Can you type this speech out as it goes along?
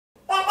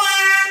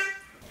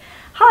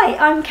Hi,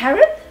 I'm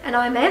Karen. And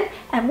I'm Em.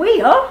 And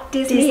we are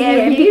Disney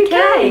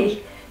UK.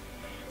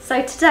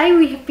 So today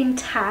we have been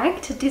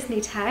tagged,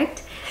 Disney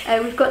tagged.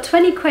 We've got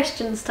 20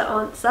 questions to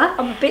answer.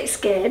 I'm a bit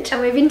scared.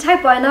 And we've been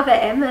tagged by another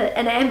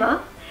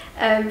Emma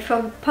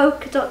from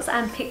Polka Dots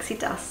and Pixie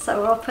Dust.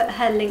 So I'll put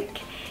her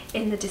link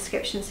in the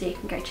description so you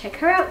can go check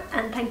her out.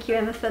 And thank you,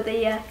 Emma, for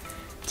the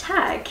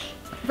tag.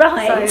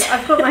 Right. So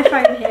I've got my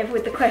phone here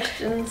with the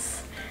questions.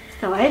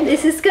 Right.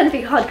 This is going to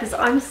be hard because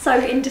I'm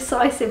so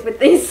indecisive with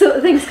these sort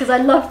of things because I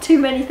love too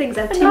many things.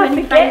 I have too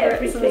many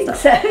favourites and stuff.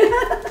 So.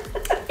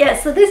 Yeah,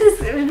 so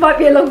it might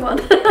be a long one.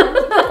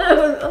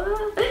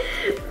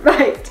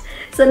 Right,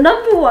 so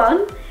number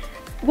one,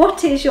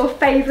 what is your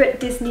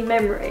favourite Disney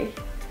memory?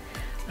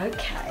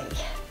 Okay,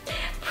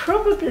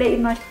 probably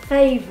my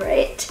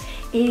favourite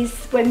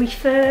is when we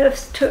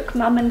first took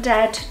Mum and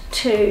Dad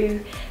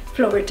to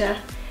Florida,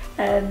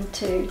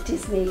 to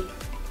Disney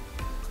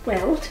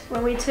World.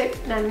 When we took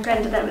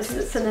Grandad, that was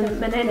the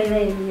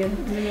Millennium.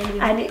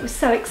 And it was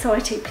so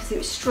exciting because it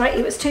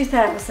was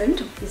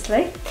 2000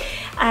 obviously,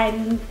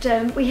 and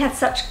we had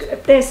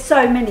there's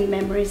so many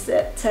memories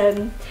that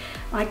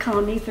I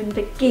can't even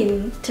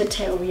begin to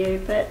tell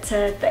you, but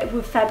they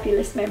were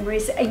fabulous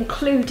memories,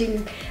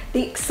 including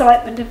the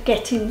excitement of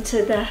getting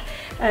to the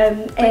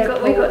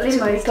airport. We got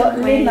limos. We got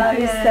limos,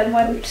 yeah. And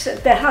when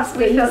the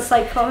husbands, we felt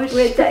so posh.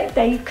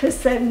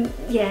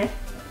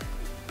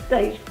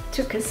 They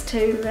took us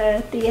to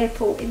the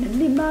airport in a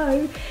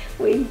limo.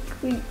 We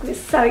were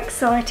so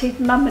excited.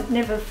 Mum had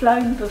never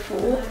flown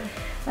before,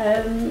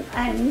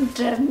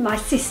 and my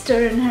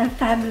sister and her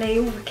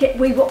family,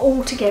 we were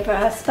all together.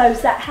 I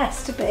suppose that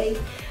has to be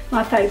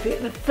my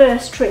favourite. The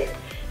first trip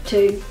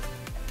to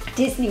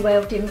Disney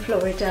World in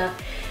Florida,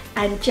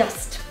 and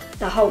just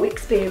the whole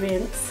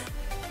experience.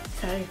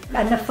 So,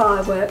 and the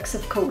fireworks,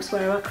 of course,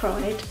 where I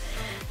cried.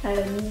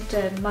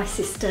 And my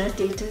sister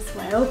did as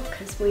well,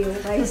 because we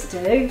always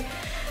do.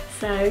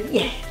 So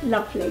yeah,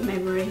 lovely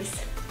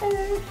memories.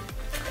 Can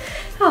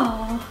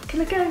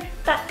I go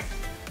back?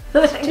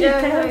 2000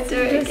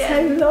 do it was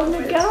again. so long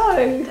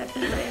ago.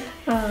 Definitely.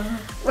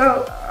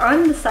 Well,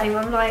 I'm the same.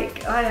 I'm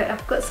like,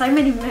 I've got so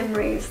many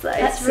memories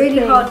that it's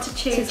really hard to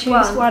choose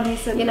one.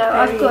 Isn't, you know,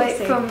 I've got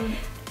easy. it from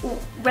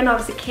when I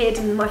was a kid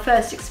and my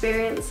first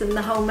experience and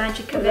the whole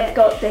magic of it. I've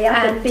got the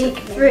other big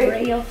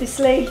memory,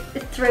 obviously.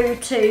 Through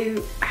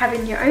to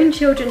having your own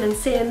children and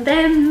seeing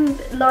them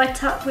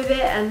light up with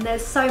it, and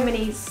there's so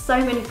many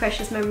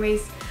precious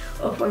memories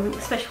of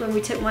especially when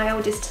we took my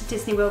eldest to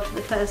Disney World for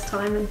the first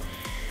time, and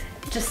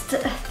just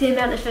the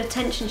amount of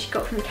attention she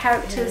got from the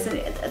characters, and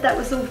that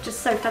was all just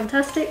so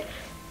fantastic.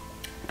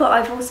 But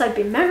I've also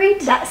been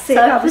married. That's it.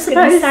 So I was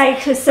going to say,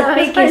 because the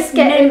biggest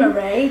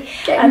memory,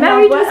 getting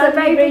married was a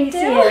very big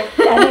deal.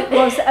 And it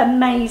was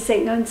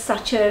amazing and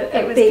such a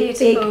big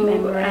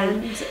memory.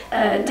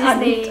 And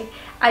Disney,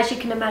 as you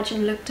can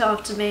imagine, looked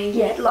after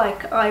me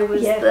like I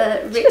was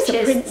the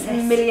richest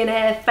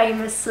millionaire,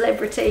 famous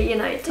celebrity, you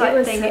know,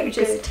 type thing. It was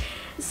just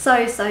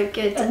so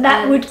good. And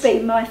that would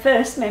be my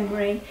first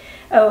memory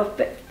of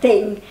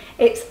thing.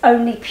 It's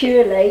only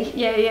purely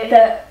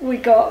that we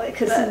got,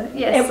 because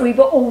we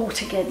were all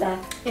together.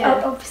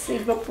 Obviously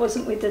Rob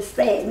wasn't with us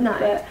then,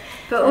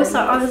 but also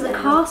I was a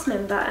cast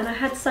member, and I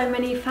had so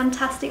many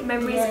fantastic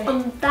memories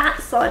on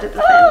that side of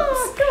the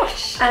fence.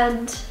 Gosh.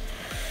 And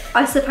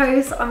I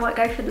suppose I might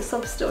go for the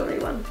sob story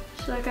one.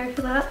 Should I go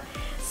for that?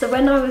 So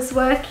when I was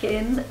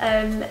working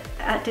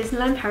at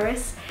Disneyland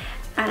Paris,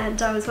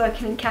 and I was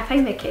working in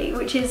Cafe Mickey,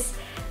 which is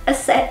a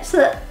set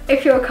that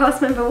if you're a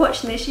cast member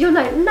watching this, you'll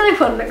know no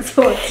one looks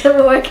forward to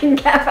working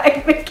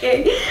Cafe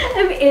Mickey.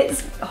 I mean,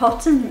 it's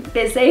hot and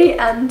busy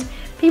and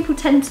people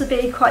tend to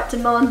be quite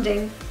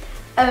demanding,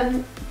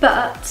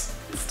 but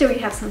still you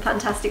have some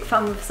fantastic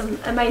fun with some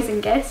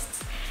amazing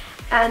guests.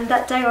 And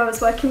that day I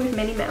was working with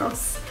Minnie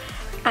Mouse,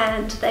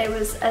 and there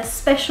was a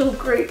special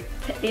group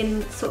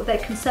in sort of their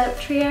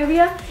conservatory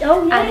area,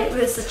 and it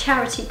was a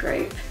charity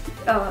group.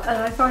 And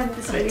I find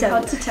this really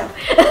hard to tell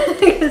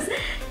because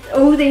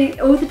all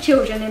the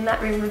children in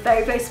that room were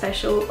very, very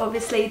special.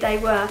 Obviously they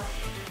were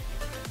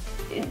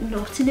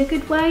not in a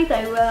good way.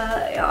 They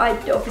were,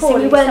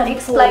 we weren't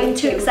explained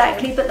to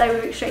exactly, but they were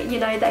extreme. You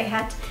know, they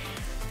had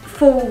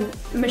full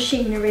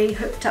machinery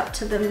hooked up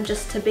to them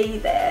just to be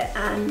there,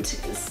 and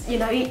you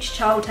know, each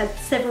child had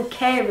several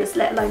carers,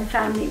 let alone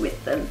family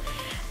with them,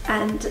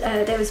 and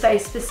there was very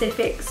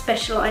specific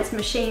specialised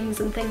machines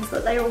and things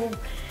that they all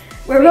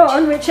were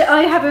on, which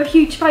I have a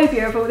huge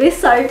phobia of all this,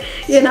 so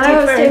you know,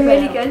 I was doing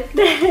really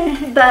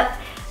good. But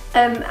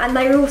and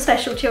they were all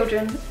special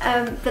children,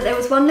 but there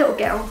was one little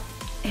girl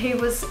who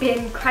was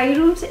being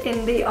cradled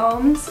in the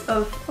arms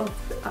of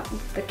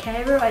the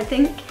carer, I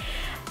think,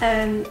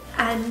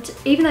 and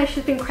even though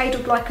she'd been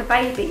cradled like a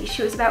baby,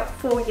 she was about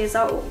 4 years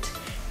old,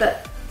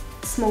 but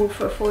small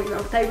for a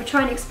 4-year-old. They were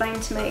trying to explain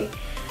to me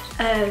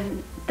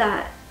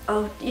that,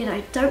 you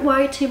know, don't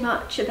worry too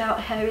much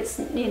about her, it's,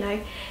 you know,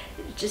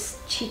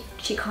 just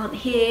she can't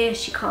hear,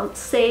 she can't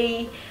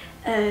see,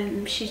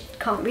 she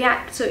can't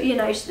react, or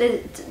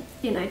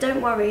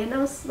don't worry. And I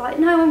was like,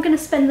 no, I'm going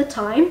to spend the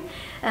time.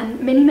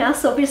 And Minnie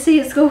Mouse obviously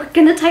is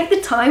going to take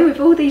the time with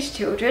all these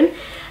children,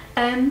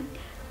 and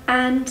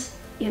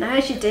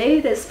as you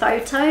do, there's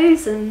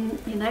photos and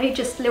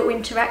just little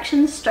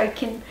interactions,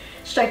 stroking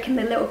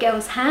the little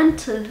girl's hand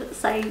to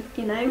say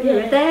we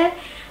were there,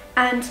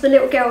 and the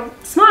little girl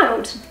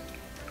smiled,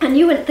 and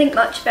you wouldn't think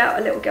much about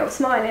a little girl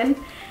smiling.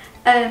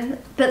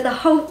 But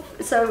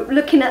so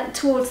looking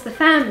towards the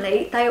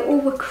family, they all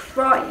were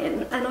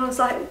crying, and I was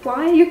like,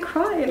 why are you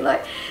crying?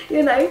 Like,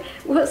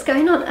 what's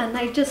going on? And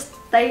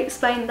they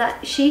explained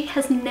that she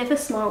has never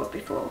smiled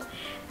before,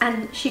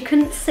 and she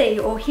couldn't see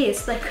or hear,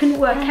 so they couldn't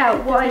work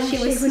out why she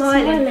was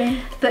smiling.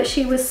 But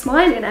she was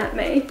smiling at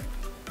me,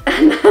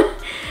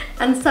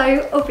 and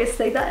so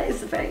obviously that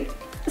is a very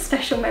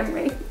special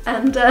memory,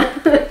 and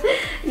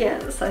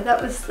so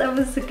that was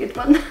a good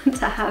one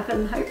to have,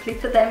 and hopefully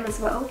for them as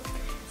well.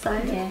 So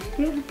yeah,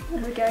 there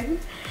we go.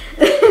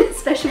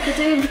 Special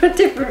for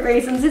different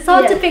reasons. It's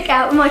hard to pick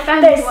out my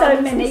family. There's so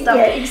many.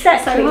 Yeah,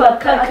 exactly. So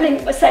hard, I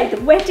couldn't say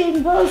the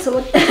wedding was,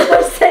 or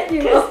I set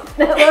you up.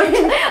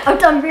 I've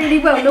done really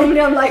well.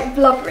 Normally I'm like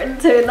blubbering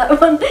doing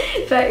that one,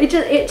 but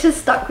it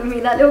just stuck with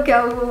me. That little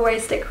girl will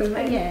always stick with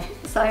me. Yeah.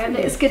 So, and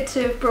it's good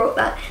to have brought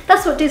that.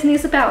 That's what Disney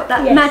is about.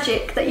 That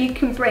magic that you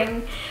can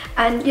bring.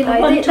 And they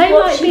might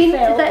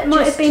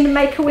have been a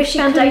Make-A-Wish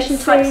Foundation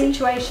type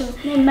situation.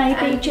 And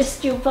maybe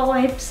just your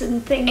vibes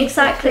and things.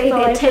 Exactly,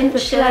 the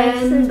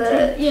attention,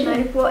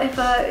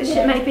 whatever.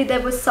 Yeah. Maybe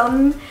there was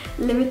some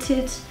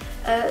limited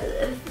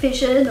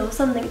vision or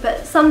something,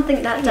 but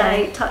something that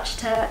day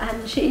touched her,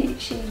 and she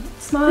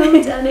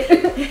smiled, and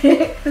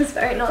it was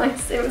very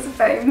nice. It was a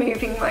very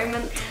moving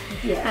moment.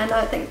 Yeah. And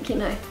I think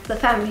the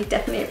family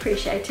definitely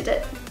appreciated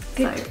it.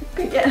 Good. So,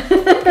 good, yeah.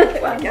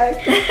 Good one, go.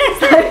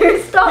 So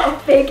start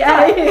off big,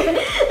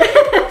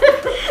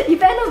 You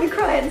better not be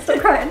crying, stop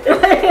crying.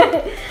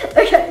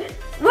 Okay,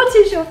 what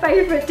is your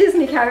favourite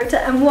Disney character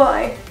and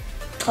why?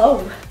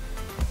 Oh,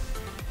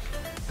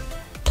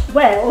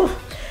 well,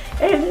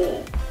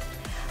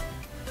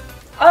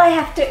 I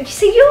have to,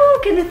 you're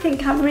going to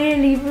think I'm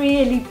really,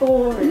 really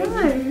boring.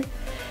 No.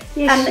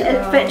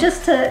 Yes, but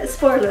just to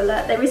spoiler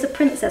alert, there is a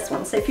princess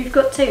one. So if you've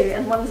got two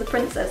and one's a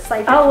princess,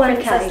 save it for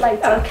princess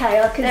later. Okay,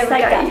 I can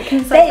say that. You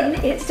can then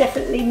it's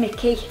definitely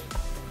Mickey.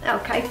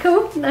 Okay,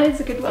 cool. No,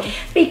 it's a good one.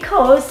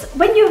 Because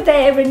when you're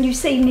there and you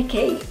see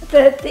Mickey,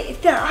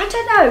 I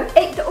don't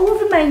know, all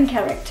the main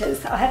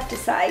characters, I have to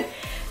say,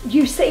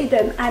 you see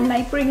them and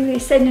they bring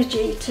this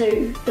energy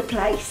to the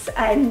place,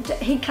 and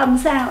he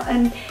comes out,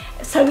 and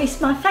so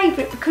he's my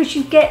favourite because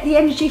you get the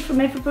energy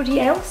from everybody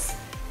else.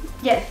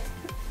 Yeah.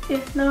 Yeah,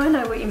 no, I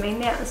know what you mean,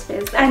 the atmosphere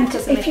is there. And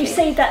if you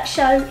see that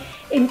show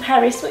in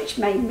Paris, which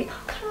made me,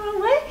 I can't remember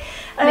where,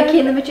 Mickey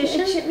and the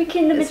Magician? Mickey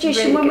and the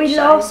Magician, when we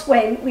last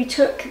went, we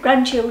took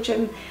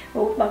grandchildren,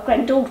 or my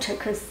granddaughter,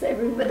 because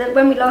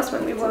when we last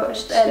went, we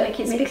watched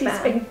Mickey's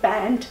Big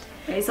Band.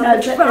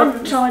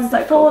 The time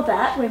before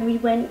that, when we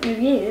went New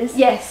Year's,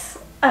 yes,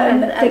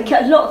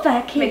 a lot of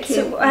our kids,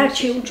 our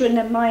children,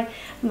 and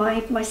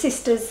my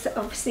sister's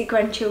obviously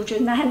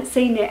grandchildren, they hadn't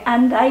seen it,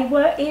 and they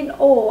were in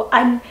awe,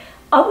 and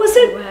I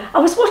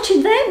was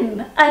watching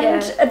them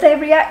and their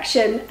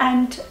reaction,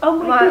 and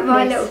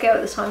my little girl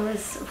at the time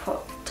was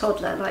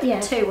toddler, like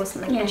 2 or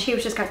something, and she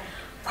was just going,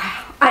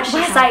 wow,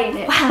 actually saying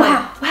it,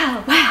 wow,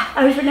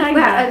 over and over,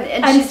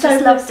 and she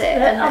just loved it,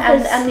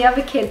 and the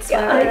other kids were,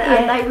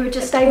 and they were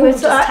just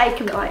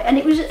taken by it, and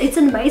it's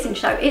an amazing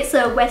show. It's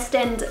a West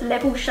End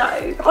level show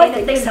in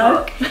a theme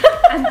park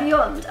and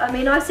beyond. I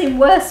mean, I've seen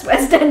worse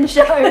West End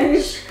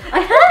shows.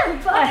 I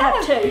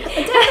have too.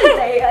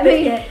 Definitely. I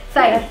mean,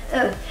 I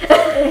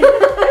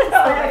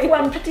have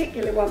one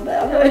particular one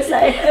that I would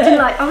say.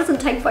 I wasn't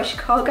taken by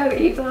Chicago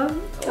either.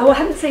 Oh, I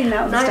haven't seen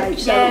that on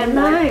stage.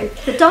 No.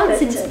 The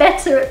dancing's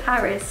better at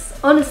Paris.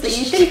 Honestly,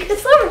 you think of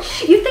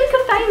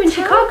fame in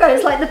Chicago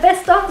as like the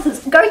best dancers.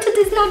 Go to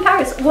Disneyland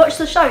Paris, watch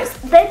the shows.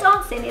 Their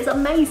dancing is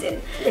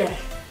amazing. Yeah.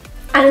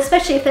 And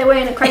especially if they're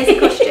wearing a crazy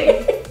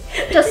costume.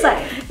 Just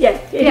saying. Yeah,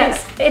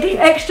 it is.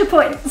 Extra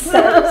points. So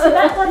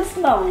that one's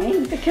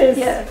mine because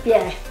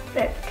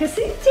because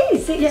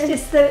it's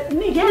just the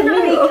Mickey. Yeah,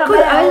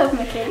 I love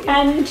Mickey,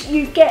 and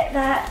you get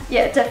that.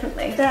 Yeah,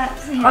 definitely.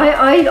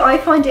 I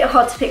find it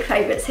hard to pick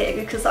favourites here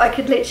because I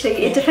could literally.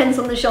 It depends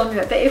on the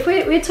genre. But if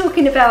we're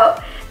talking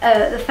about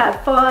the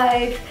Fab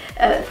Five,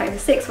 the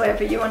Famous Six,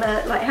 whatever you want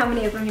to how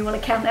many of them you want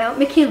to count out,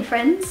 Mickey and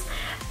Friends.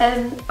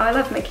 I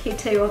love Mickey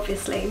too,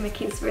 obviously.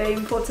 Mickey's really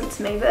important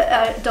to me,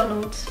 but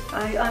Donald,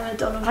 I'm a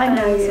Donald fan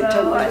as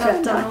well. I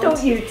love Donald. I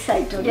thought you'd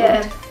say Donald.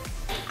 Yeah,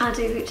 I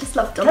do, just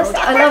love Donald.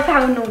 I love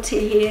how naughty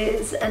he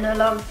is, and I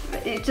love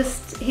it.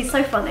 He's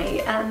so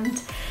funny. And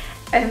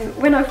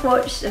when I've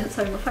watched,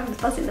 sorry, my phone was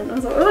buzzing, and I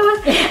was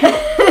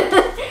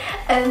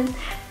like,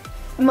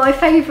 my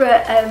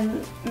favourite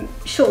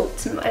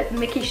short,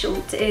 Mickey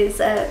short,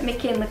 is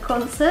Mickey in the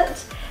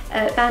Concert.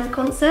 band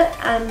concert,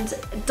 and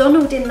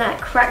Donald in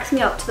that cracks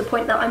me up to the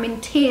point that I'm in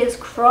tears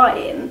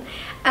crying.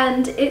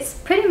 And it's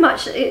pretty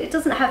much, it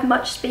doesn't have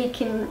much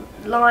speaking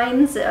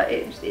lines,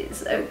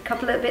 it's a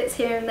couple of bits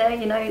here and there,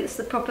 you know, it's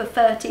the proper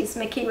 30s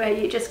Mickey where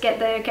you just get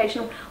the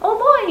occasional oh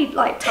boy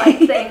like type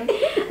thing.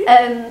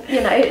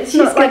 You know, it's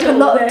not like a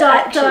lot of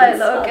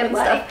dialogue and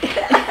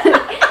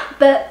stuff.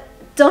 But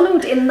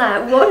Donald in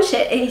that, watch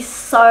it, he's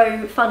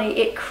so funny,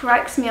 it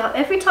cracks me up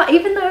every time,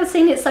 even though I've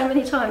seen it so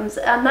many times,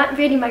 and that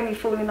really made me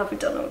fall in love with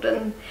Donald.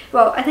 And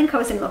well, I think I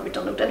was in love with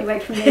Donald anyway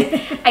from the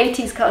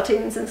 80s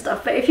cartoons and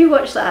stuff, but if you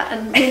watch that,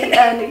 and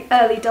really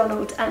early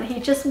Donald, and he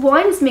just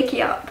winds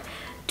Mickey up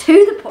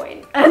to the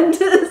point, and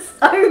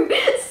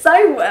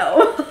so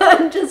well,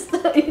 and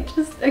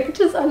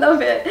I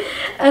love it.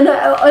 And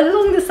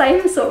along the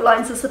same sort of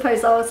lines, I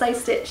suppose I would say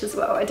Stitch as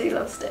well. I do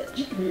love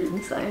Stitch,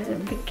 so they're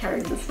big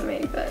characters for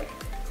me. But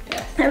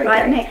yeah, there we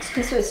go. Next,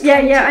 because we're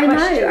I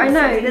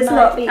know. There's a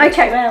lot.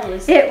 Okay,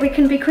 yeah, we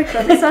can be quicker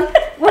on this one.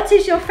 What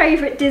is your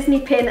favourite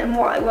Disney pin and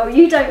why? Well,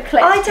 you don't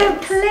collect. I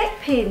don't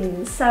collect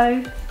pins,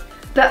 so.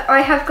 But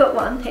I have got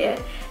one here.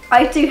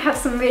 I do have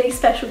some really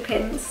special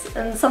pins,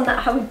 and some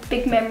that hold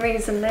big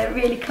memories and they're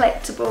really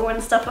collectible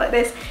and stuff like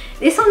this.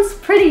 This one's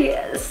pretty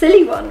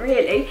silly one,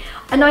 really.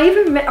 And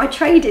I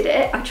traded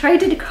it. I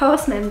traded a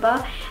cast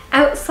member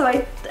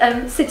outside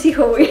City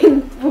Hall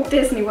in Walt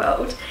Disney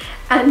World,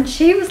 and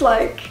she was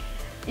like,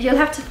 "You'll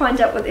have to find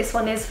out what this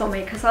one is for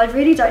me, because I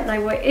really don't know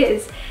what it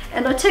is."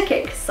 And I took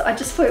it because I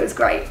just thought it was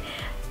great.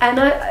 And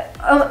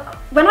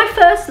when I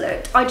first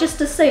looked, I just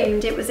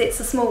assumed it was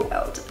It's a Small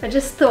World. I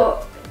just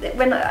thought,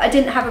 when I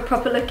didn't have a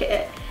proper look at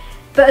it.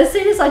 But as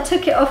soon as I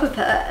took it off of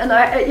her,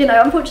 and you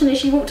know, unfortunately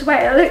she walked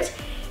away, I looked,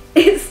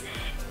 it's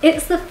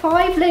the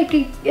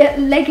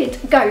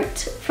five-legged goat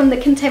from the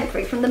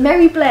Contemporary, from the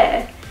Mary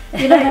Blair.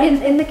 You know,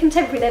 in the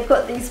Contemporary they've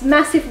got these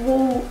massive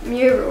wall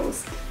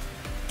murals,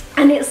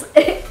 and it's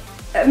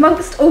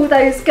amongst all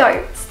those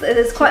goats,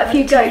 there's quite a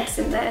few goats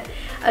in there.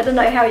 I don't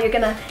know how you're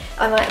gonna,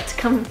 I might have to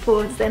come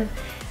forwards then.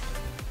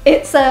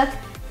 It's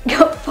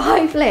got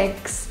 5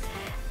 legs.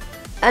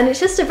 And it's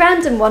just a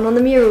random one on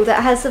the mural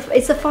that has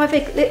it's a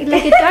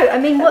 5-legged goat. I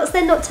mean, what's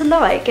there not to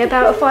like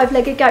about a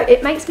 5-legged goat?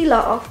 It makes me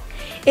laugh.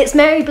 It's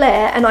Mary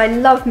Blair, and I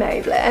love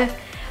Mary Blair.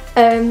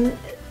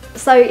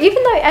 So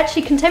even though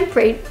actually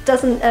Contemporary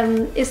doesn't,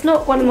 it's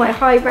not one of my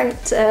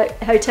high-ranked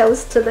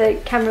hotels, to the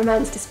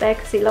cameraman's despair,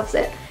 because he loves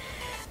it.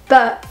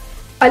 But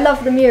I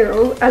love the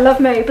mural, I love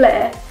Mary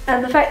Blair,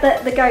 and the fact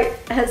that the goat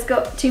has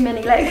got too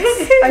many legs,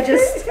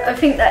 I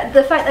think that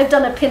the fact they've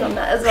done a pin on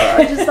that as well,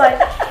 I just like,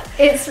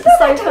 it's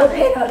so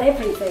funny. On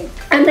everything.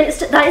 And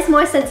that is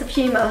my sense of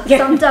humour,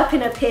 summed up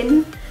in a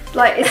pin.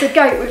 Like, it's a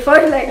goat with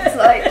 5 legs,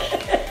 like,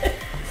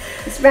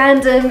 it's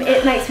random,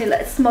 it makes me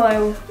like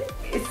smile.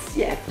 It's,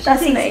 yeah,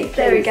 that's me.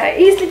 There we go.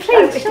 Easily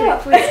pleased. Shut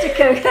up, Mr.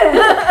 Cook.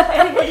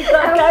 Anybody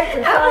got a goat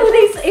with all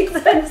these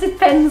expensive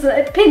pins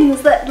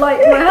that like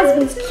my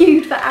husband's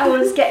queued for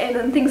hours getting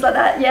and things like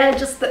that. Yeah,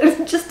 just a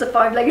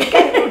 5-legged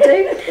goat will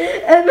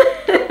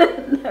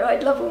do. No,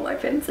 I'd love all my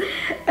pins.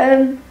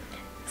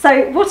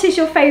 So, what is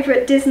your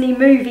favourite Disney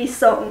movie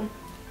song?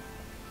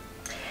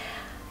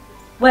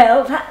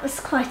 Well, that was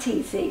quite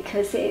easy,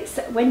 because it's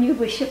When You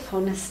Wish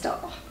Upon a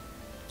Star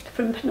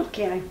from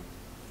Pinocchio.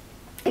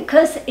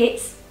 Because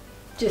it's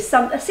just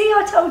some. See,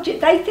 I told you,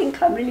 they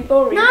think I'm really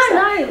boring.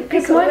 No,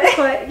 because mine's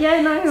quite. Yeah,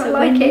 no, so I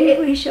like when it.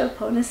 You wish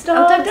upon a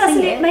star. Don't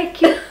doesn't it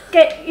make you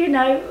get, you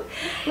know?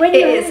 When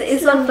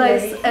it's one of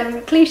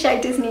those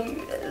cliche Disney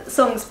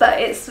songs,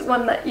 but it's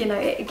one that, you know,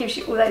 it gives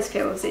you all those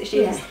feels. It's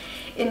used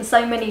in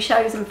so many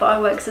shows and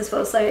fireworks as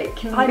well, so it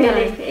can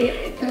really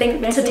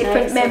link to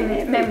different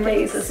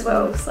memories as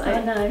well. So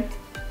I know.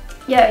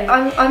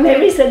 Yeah,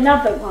 there is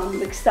another one,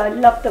 because I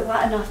love the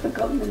one, and I've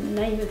forgotten the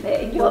name of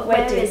it. In your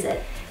wedding. Where is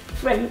it?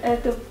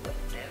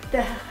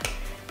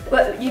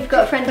 Well, You've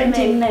Got a Friend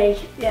in Me.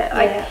 Yeah,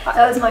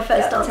 that was my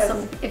first dance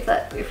song.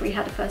 If we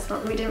had a first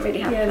dance, we didn't really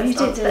have a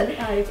first dance.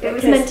 But it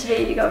was meant to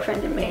be You Got a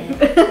Friend in Me.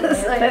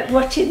 So, but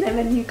watching them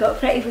and You Got a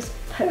Friend, it was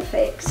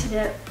perfect.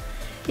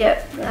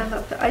 Yeah, I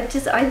love it.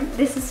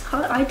 This is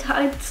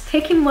hard.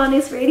 Picking one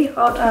is really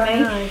hard for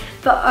me,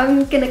 but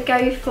I'm gonna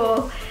go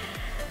for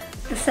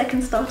The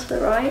Second Star to the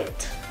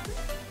Right.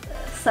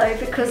 So,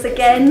 because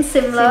again,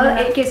 similar,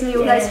 it gives me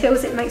all those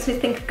feels. It makes me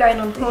think of going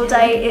on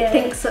holiday.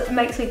 It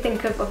makes me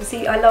think of,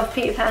 obviously, I love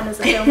Peter Pan as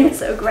a film.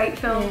 It's a great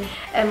film.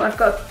 I've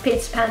got a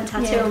Peter Pan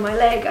tattoo on my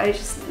leg. I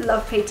just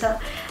love Peter.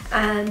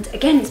 And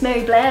again, it's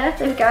Mary Blair.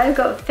 There we go. I've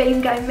got a theme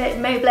going.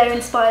 Mary Blair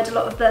inspired a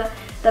lot of the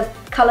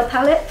colour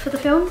palette for the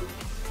film,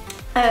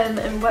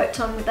 and worked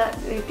on with that,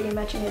 with the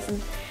Imagineers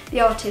and the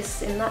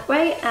artists in that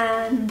way.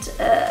 And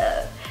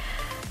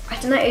I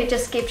don't know, it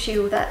just gives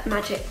you all that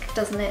magic,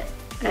 doesn't it?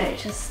 It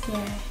just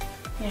and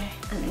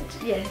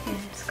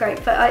it's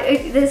great. But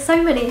there's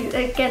so many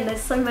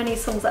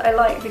songs that I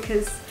like,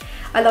 because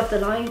I love the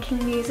Lion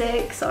King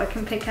music, so I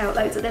can pick out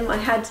loads of them. I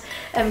had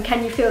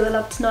Can You Feel the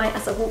Love Tonight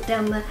as I walk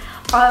down the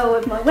aisle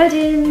of my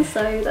wedding,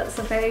 so that's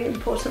a very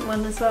important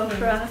one as well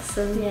for us.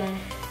 And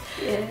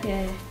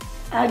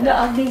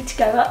I need to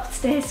go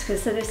upstairs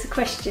because there's a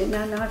question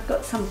and I've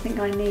got something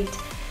I need.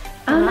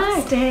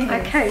 Upstairs.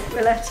 Okay,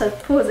 we'll have to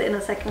pause it in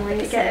a second when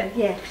you get it.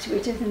 Yeah, should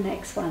we do the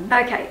next one?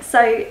 Okay,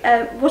 so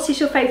what is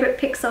your favourite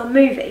Pixar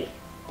movie?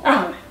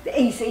 Oh,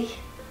 easy.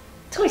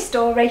 Toy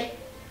Story,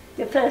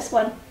 the first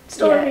one.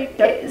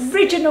 The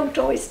original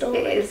Toy Story.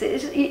 It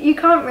is. You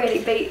can't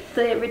really beat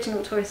the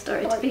original Toy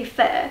Story, to be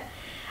fair.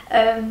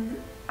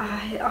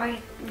 I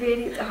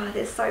really,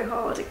 it's so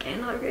hard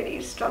again. I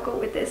really struggle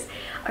with this.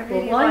 I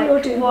really like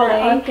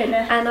Wally,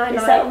 and I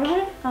is like.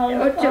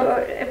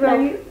 That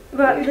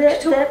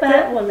right? Talk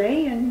about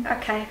Wally and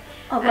okay.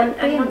 And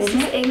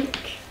Monsters Inc.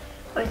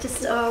 I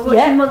just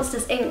watching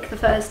Monsters Inc. the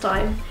first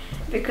time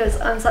because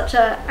I'm such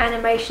a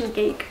animation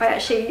geek. I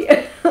actually,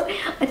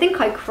 I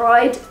think I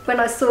cried when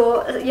I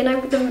saw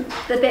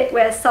the bit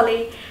where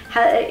Sully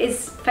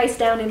is face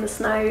down in the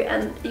snow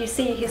and you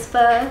see his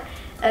fur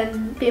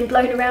being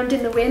blown around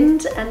in the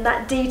wind, and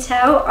that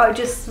detail, I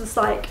just was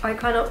like, I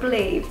cannot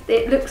believe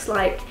it looks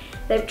like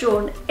they've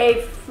drawn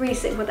every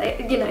single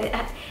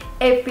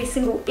every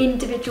single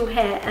individual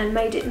hair and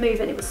made it move,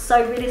 and it was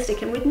so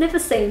realistic, and we'd never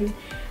seen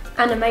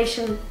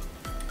animation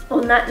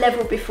on that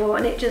level before,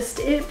 and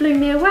it blew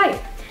me away.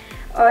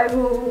 I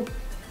will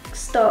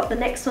start the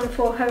next one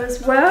for her as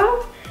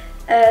well.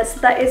 So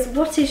that is,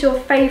 what is your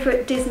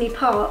favourite Disney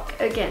park?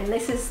 Again,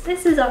 this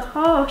is a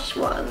harsh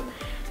one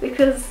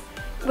because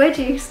where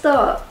do you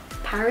start?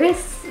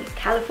 Paris,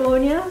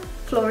 California,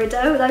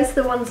 Florida, those are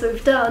the ones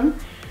we've done.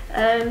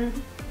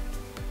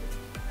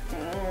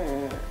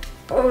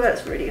 Oh,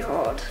 that's really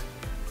hard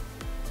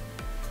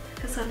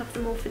because I love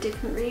them all for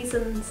different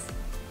reasons.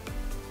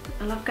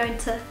 I love going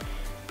to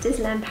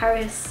Disneyland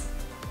Paris,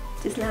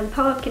 Disneyland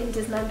Park in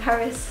Disneyland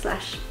Paris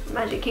 /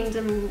 Magic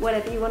Kingdom,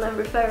 whatever you want to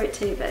refer it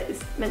to, but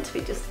it's meant to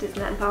be just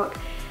Disneyland Park.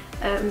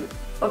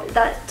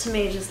 That to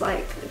me is just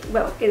like,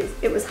 well,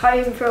 it was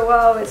home for a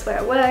while, it's where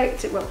I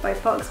worked,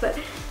 both parks, but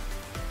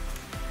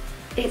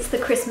it's the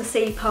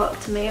Christmassy park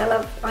to me. I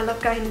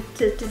love going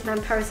to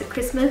Disneyland Paris at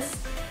Christmas,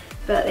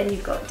 but then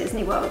you've got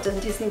Disney World,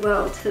 and Disney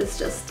World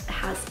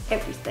has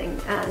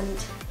everything,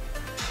 and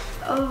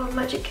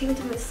Magic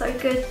Kingdom is so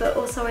good, but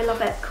also I love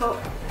Epcot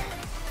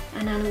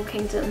and Animal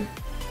Kingdom.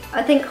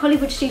 I think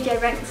Hollywood Studio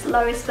ranks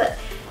lowest, but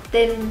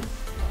then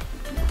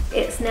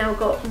it's now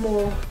got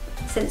more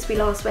since we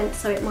last went,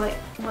 so it might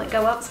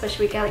go up,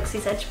 especially with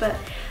Galaxy's Edge, but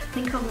I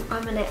think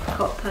I'm an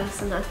Epcot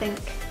person, I think.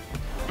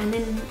 And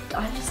then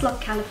I just love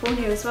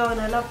California as well, and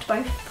I loved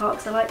both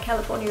parks. I like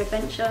California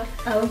Adventure.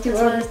 Oh, you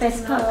were the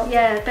best park?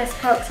 Yeah, best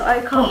parks.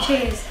 I can't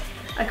choose.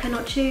 I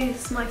cannot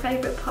choose my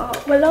favourite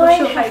park. Well, What's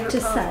your I have to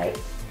park? say,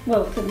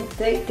 well,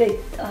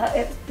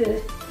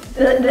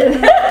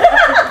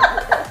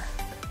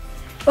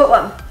 What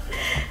one?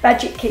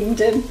 Magic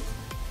Kingdom.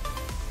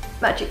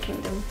 Magic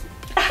Kingdom.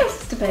 It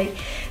has to be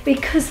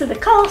because of the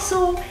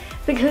castle,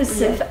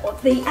 because of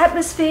the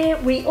atmosphere.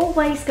 We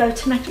always go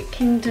to Magic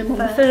Kingdom on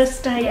the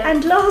first day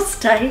and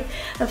last day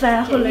of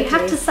our holiday. You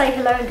have to say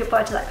hello and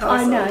goodbye to that castle.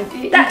 I know.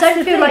 You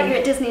don't feel like you're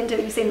at Disney until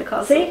you've seen the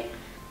castle. See?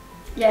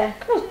 Yeah,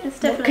 it's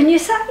definitely. What can you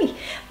say?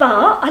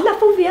 But I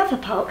love all the other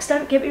parks,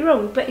 don't get me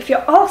wrong, but if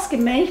you're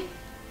asking me,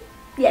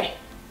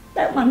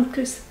 that one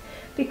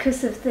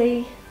because of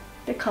the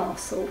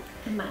castle,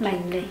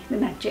 mainly the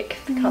magic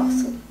of the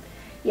castle.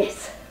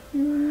 Yes.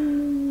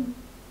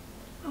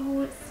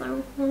 Oh, it's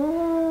so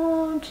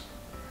hard.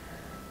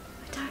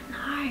 I don't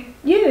know.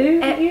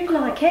 You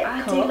like Epcot.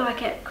 I do like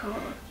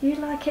Epcot. You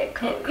like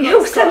Epcot. Epcot's You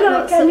also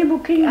got like Animal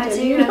Kingdom. I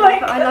do.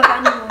 I love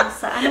animals.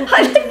 So Animal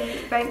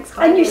Kingdom ranks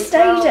highly. And you as stayed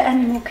well. at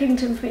Animal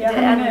Kingdom for your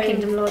honeymoon. Animal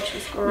Kingdom Lodge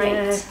was great.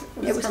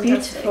 Yeah, it was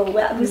fantastic. beautiful.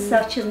 That was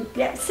such a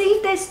See,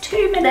 there's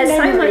too many. There's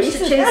memories. so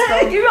much to choose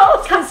from. You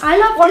ask us I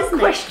love one Disney.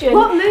 question.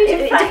 What mood?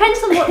 It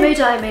depends on what mood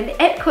I'm in.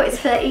 Epcot is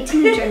for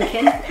eating and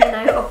drinking,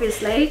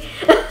 obviously.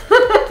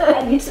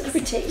 And it's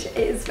pretty. It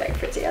is very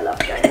pretty. I love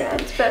going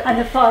around. But and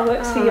the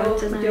fireworks for your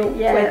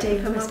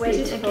wedding for my was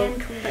wedding beautiful. again.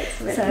 Come back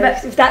to it. So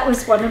But that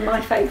was one of my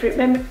favourite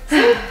memories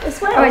as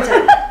well. I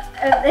don't.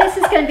 This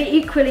is going to be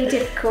equally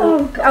difficult.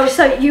 Oh, gosh.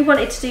 So you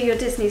wanted to do your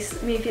Disney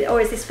movie, or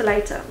is this for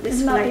later? This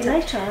is for Might be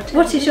later. later.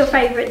 What is your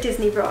favourite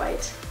Disney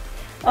ride?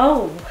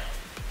 Oh.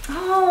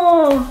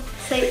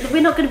 See,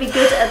 we're not going to be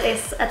good at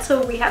this at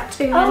all. We have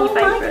too many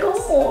favourites.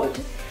 Oh my God.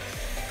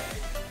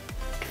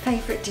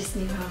 Favourite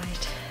Disney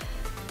ride?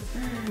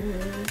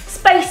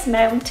 Space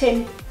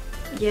Mountain.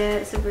 Yeah,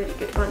 it's a really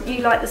good one.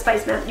 You like the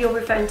Space Mountain? You're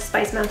referring to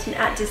Space Mountain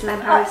at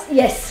Disneyland Paris?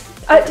 Yes,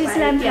 at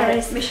Disneyland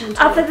Paris. Mission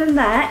Other than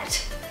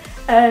that,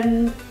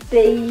 And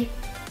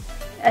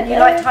you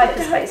liked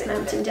Hyperspace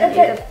Mountain, didn't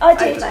you? I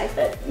did. Overlay.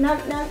 But no.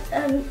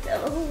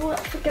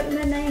 I've forgotten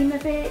the name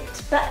of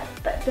it. But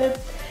the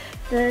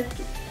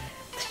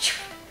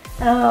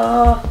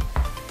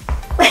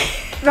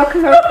Rock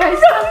and Roll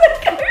Coaster.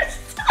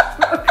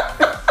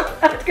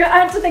 I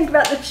had to think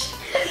about the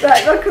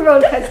right, Rock and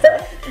Roller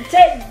Coaster.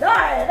 10,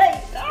 9,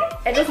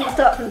 8. It doesn't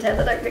start from 10,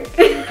 I don't think.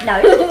 No,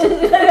 it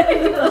doesn't.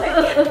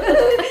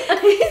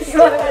 It's a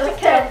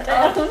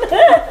countdown.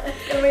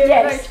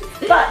 Yes,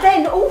 but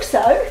then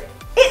also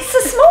it's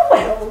a small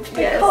world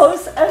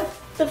because of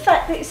the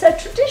fact that it's a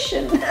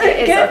tradition.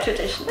 It is our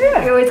tradition.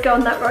 We always go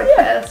on that ride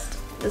first.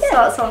 It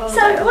starts our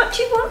holiday. So what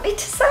do you want me to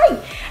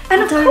say?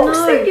 And I of don't course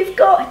know. that you've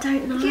got. I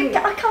don't know.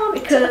 I can't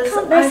because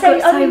I've I've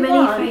got so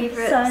many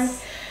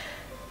favourites.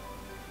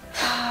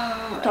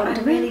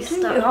 I'm really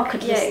stuck. I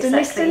could list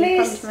exactly. a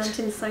list.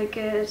 Mountain's so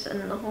good,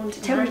 and the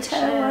Haunted Terry Mansion,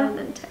 Tower.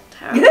 and Tech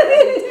Tower.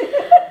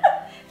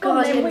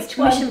 Guardians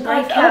Mission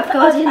Breakout.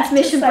 Guardians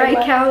Mission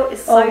Breakout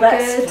is so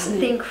good. Funny.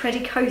 The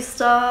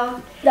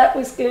Incredicoaster. That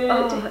was good.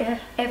 Oh,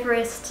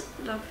 Everest.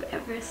 Love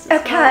Everest.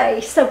 Okay,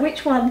 so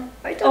which one?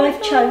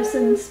 I've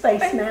chosen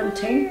Space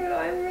Mountain.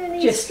 I'm really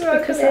Just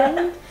because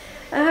of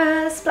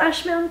that.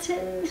 Splash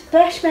Mountain.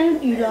 Splash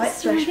Mountain. You like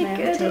Splash really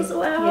Mountain good as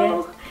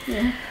well.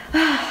 Yeah.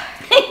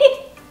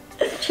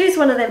 Choose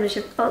one of them as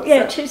your answer.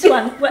 Yeah, choose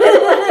one.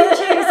 Whatever one you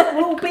choose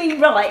will be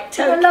right.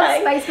 Okay. I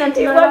love Space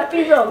Mountain. It won't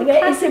be wrong.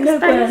 There isn't a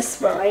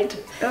worse ride.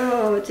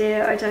 Oh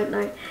dear, I don't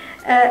know.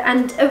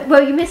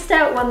 Well, you missed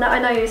out one that I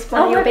know is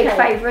one of your big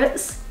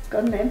favourites. Go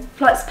on then.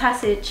 Flights of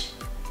Passage.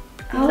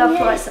 You love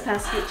Flights of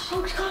Passage.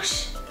 Oh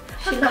gosh.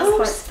 She loves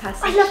Flights of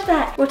Passage. I love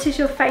that. What is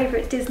your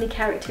favourite Disney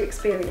character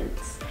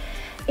experience?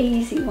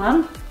 Easy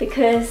one,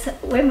 because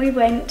when we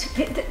went,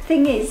 the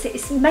thing is,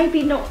 it's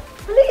maybe not,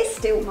 well, it is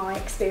still my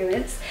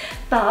experience,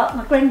 but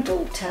my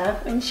granddaughter,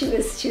 when she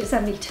was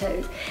only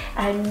 2,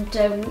 and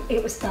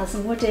it was Buzz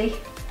and Woody.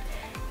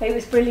 It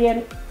was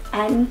brilliant,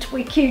 and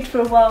we queued for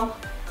a while,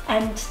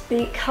 and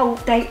the whole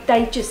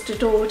they just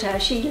adored her.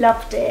 She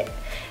loved it.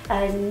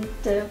 And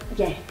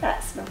yeah,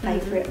 that's my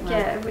favourite one.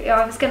 Yeah,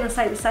 I was going to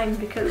say the same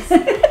because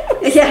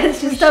yeah,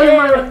 she's stolen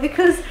my one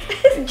because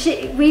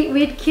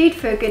we'd queued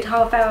for a good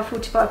half hour,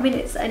 45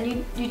 minutes,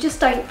 and you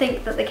just don't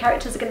think that the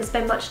characters are going to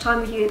spend much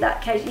time with you.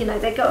 That case, you know,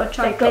 they've got to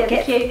try and clear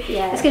the queue.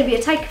 Yeah. It's going to be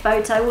a take a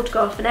photo,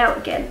 autograph, and out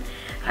again.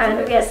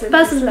 And yes,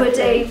 Buzz and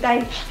Woody,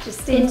 they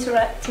just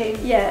interacting.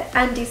 Yeah,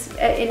 Andy's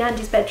in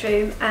Andy's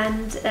bedroom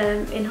and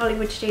in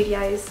Hollywood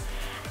Studios,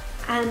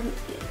 and.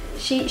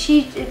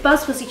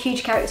 Buzz was a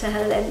huge character to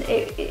her then.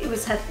 It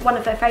was one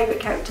of her favourite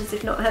characters,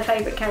 if not her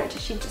favourite character.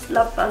 She just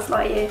loved Buzz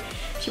Lightyear.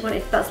 She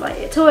wanted Buzz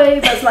Lightyear toy,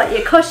 Buzz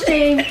Lightyear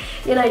costume.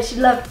 You know, she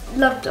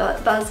loved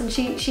Buzz, and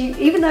she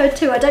even though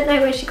too, I don't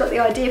know where she got the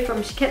idea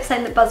from. She kept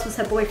saying that Buzz was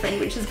her boyfriend,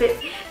 which is a bit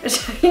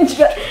strange,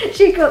 but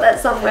she got that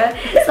somewhere.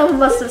 Someone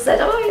must have said,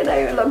 oh, you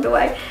know, along the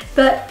way.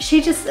 But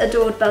she just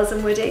adored Buzz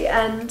and Woody,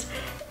 and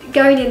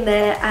going in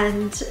there,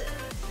 and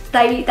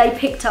they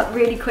picked up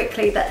really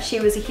quickly that she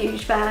was a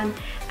huge fan.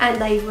 And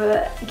they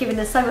were giving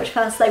her so much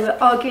fuss. They were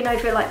arguing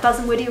over it, like Buzz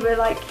and Woody were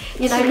like,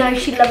 you know, no,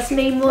 she loves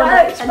me more.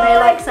 And they're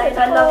like saying,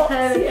 I love her,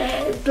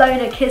 and blowing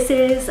her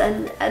kisses,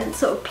 and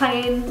sort of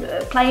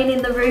playing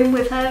in the room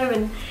with her,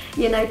 and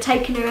you know,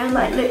 taking her around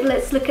like,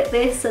 let's look at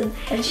this, and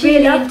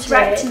really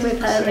interacting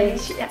with her, and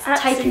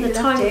taking the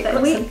time with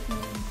her.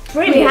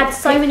 We had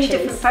so many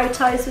different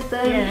photos with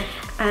them,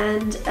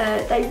 and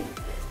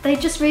they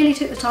just really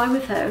took the time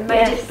with her and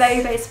made it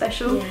very, very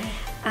special. Yeah.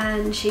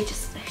 And she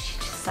just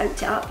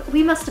soaked it up.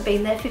 We must have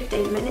been there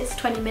 15 minutes,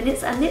 20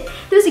 minutes, and there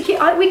was a queue.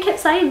 We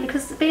kept saying,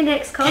 because being an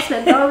ex-cast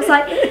member, I was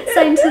like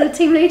saying to the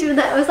team leader and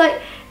that, I was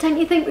like, don't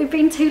you think we've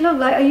been too long?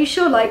 Like, are you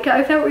sure? Like,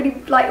 I felt really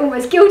like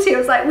almost guilty. I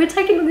was like, we're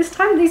taking all this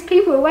time, these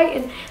people are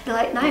waiting. They're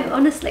like, no,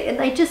 honestly, and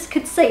they just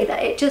could see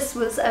that it just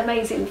was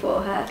amazing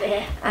for her,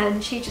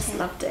 and she just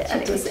loved it,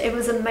 and it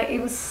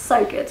was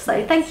so good.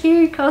 So thank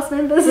you, cast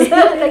members.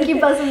 Thank you,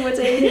 Buzz and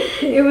Woody.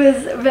 It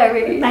was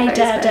very made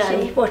very our special.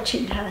 day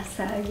watching her.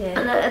 So yeah,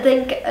 and I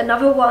think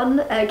another one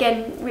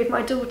again with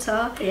my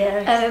daughter.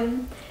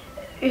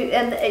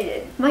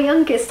 And my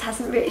youngest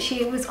hasn't really,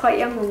 she was quite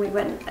young when we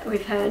went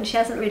with her, and she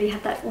hasn't really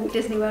had that Walt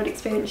Disney World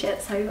experience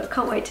yet, so I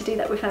can't wait to do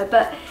that with her.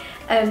 But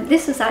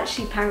this was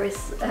actually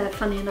Paris,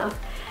 funny enough,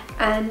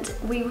 and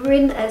we were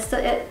in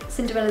at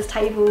Cinderella's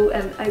table,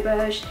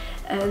 auberge,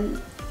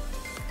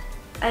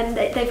 and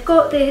they've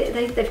got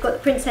the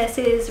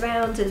princesses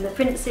around and the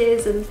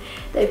princes, and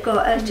they've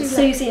got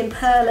Susie and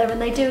Perla,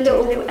 and they do a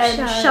little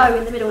show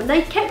in the middle, and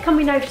they kept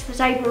coming over to the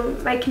table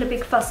and making a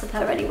big fuss of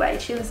her anyway.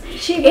 She was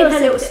in her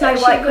little Snow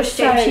White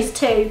costume. So she's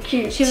 2.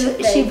 Cute.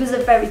 She was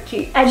a very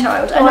cute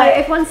child. I know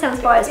everyone sounds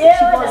biased, but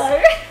she was.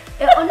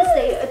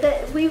 Honestly,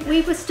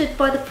 we were stood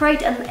by the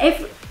parade, and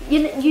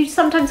you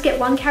sometimes get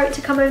one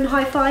character come over and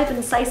high five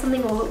and say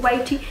something or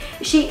wave to you.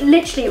 She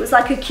literally, it was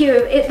like a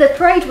queue. The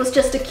parade was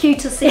just a queue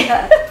to see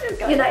her.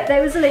 You know,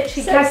 there was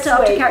literally character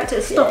after character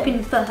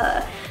stopping for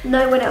her.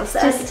 No one else.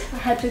 Just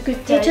had a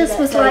good day. It just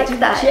was like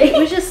that. It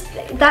was just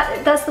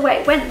that's the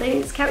way it went.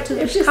 These characters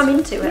would just come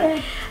into her.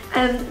 Yeah.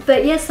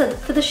 But yes,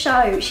 for the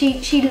show,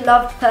 she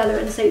loved Perla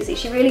and Susie.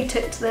 She really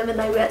took to them, and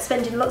they were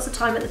spending lots of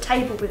time at the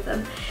table with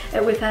them,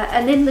 with her.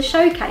 And then the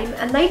show came,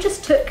 and they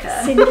just took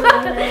her.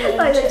 Cinderella,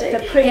 like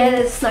the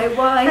Prince, Snow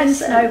White, and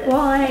Snow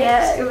White.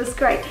 Yeah, it was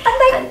great.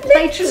 And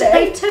they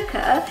took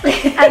her,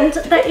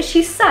 and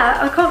she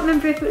sat. I can't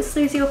remember if it was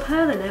Susie or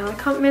Perla now. I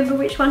can't remember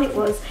which one it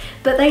was,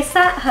 but they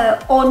sat her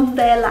on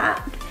their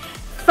lap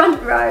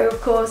front row,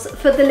 of course,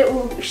 for the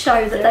little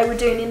show that they were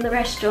doing in the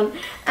restaurant,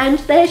 and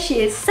there she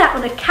is, sat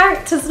on a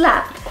character's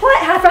lap, quite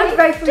happy, front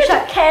row from the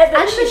show, care that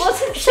and she the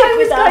wasn't show was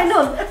with going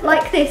us. on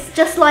like this,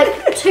 just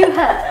like to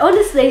her.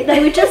 Honestly,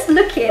 they were just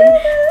looking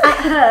at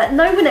her,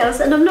 no one else.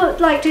 And I'm not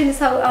like doing this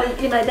whole,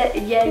 you know, that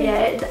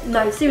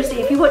no,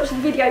 seriously, if you watch the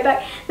video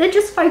back, they're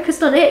just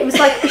focused on it. It was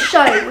like the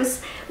show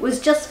was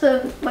just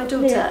for my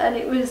daughter, and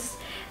it was,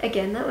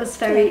 again, that was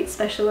very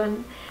special.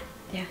 And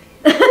yeah.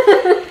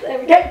 There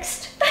we go.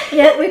 Next.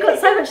 Yeah, we've got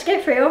so much to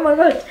get through, oh my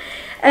god.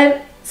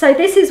 So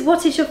this is,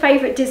 what is your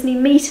favourite Disney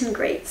meet and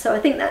greet? So I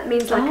think that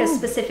means like a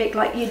specific,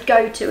 like you'd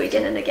go to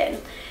again and again.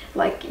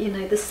 Like, you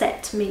know, the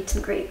set meet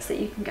and greets that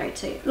you can go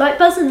to. Like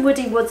Buzz and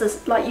Woody was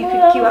like you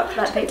could queue up for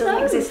that, but it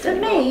doesn't exist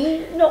anymore. For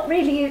me, not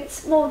really.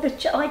 It's more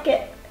that I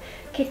get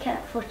kick out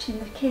of watching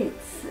the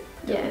kids.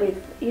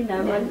 With, you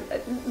know,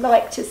 I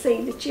like to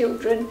see the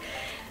children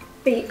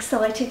be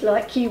excited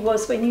like you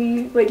was when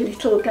you were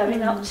little,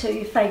 going up to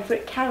your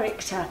favourite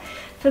character.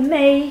 For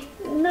me,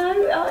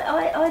 no,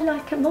 I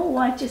like them all.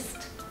 I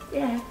just,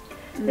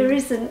 there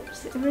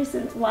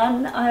isn't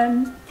one.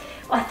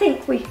 I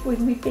think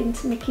when we've been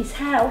to Mickey's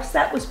house,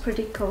 that was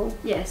pretty cool.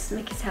 Yes,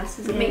 Mickey's house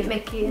is Meet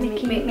Mickey and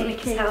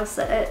Mickey's house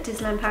at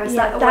Disneyland Paris.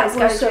 Yeah, that always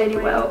goes really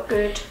really well.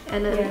 Good.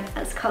 And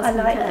as cousin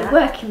I like that.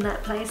 work in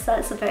that place,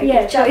 that's a very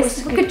good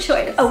choice. Good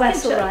choice. Oh,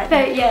 that's all right.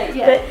 But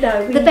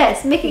no, the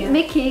best.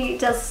 Mickey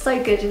does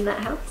so good in that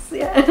house.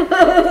 Yeah.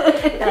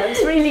 That was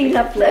really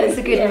lovely. That is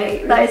a good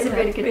meet. That is a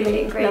really good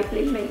meet and greet.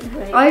 Lovely meet and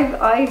greet.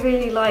 I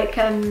really like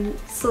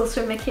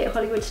Sorcerer Mickey at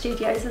Hollywood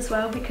Studios as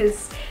well,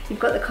 because you've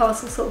got the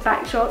castle sort of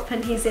backdrop,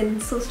 and he's in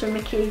Sorcerer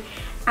Mickey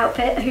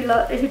outfit. Who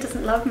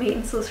doesn't love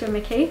meeting Sorcerer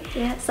Mickey?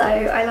 Yeah. So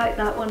I like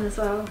that one as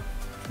well.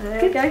 So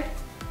there we go.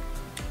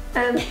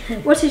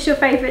 What is your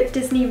favourite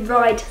Disney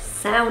ride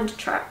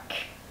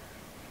soundtrack?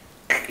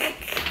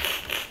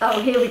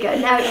 Oh, here we go.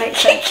 Now it makes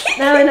sense.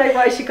 Now I know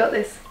why she got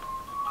this.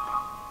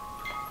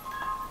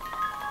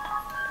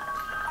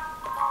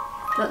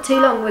 Not too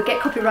long, we'll get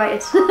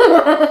copyrighted.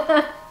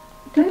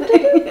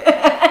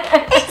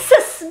 It's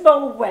a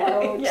small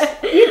world.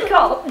 You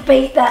can't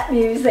beat that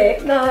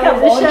music. No, Come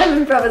the on.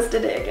 Sherman Brothers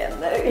did it again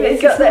though. They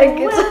got that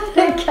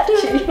good,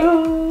 catchy.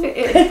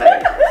 It is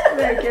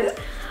very good.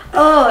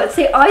 Oh,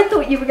 see, I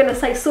thought you were going to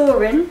say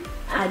Soarin'.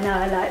 I know,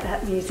 I like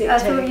that music I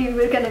too. thought you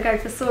were going to go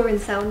for Soarin'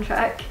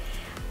 soundtrack.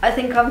 I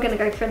think I'm going to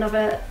go for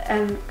another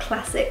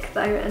classic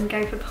though, and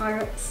go for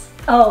Pirates.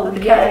 Oh,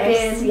 the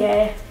yes,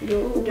 Caribbean.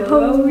 yeah.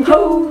 Ho,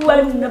 ho,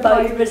 when the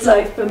boat was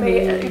out for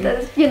me.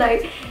 You know,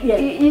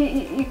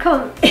 you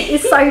can't,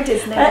 it's so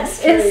Disney. That's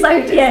true. It's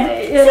so Disney.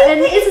 Yeah. And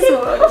it's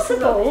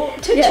impossible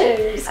to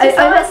choose.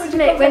 I must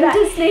admit,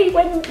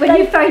 when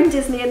you phone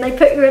Disney and they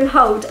put you on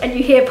hold and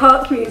you hear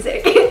park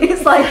music,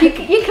 it's like,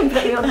 you can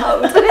put me on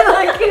hold. Like,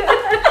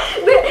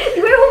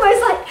 we're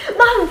almost like,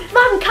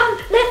 Mum, come,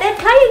 they're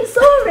playing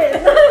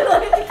Soarin'.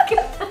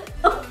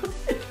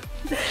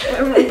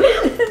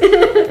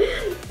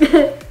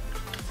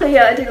 So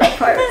yeah, I do like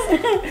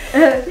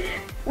Pirates.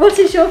 What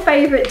is your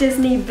favourite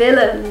Disney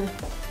villain?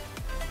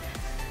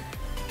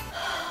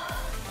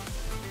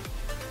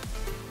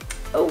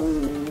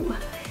 Oh,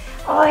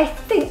 I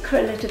think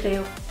Cruella de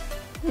Vil.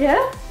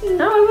 Yeah?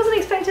 No, I wasn't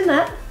expecting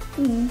that.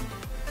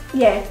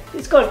 Yeah,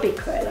 it's got to be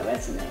Cruella,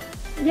 hasn't it?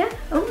 Yeah?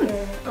 Oh,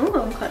 Yeah.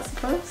 Oh, I'm quite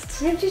surprised.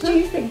 Who did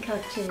you think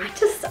I'd choose?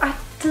 I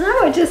don't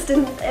know,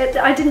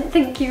 I didn't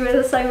think you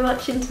were so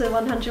much into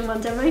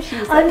 101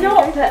 Dalmatians. I'm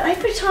not, but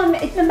every time,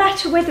 no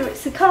matter whether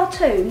it's a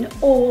cartoon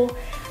or,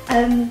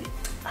 I've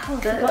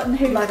forgotten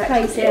who live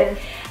plays action,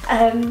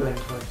 it.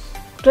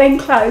 Glenn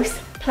Close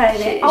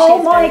playing it. She's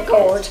Oh my very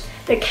God, good.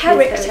 the very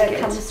character good.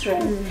 comes through.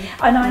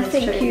 And I That's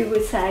think true. you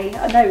would say,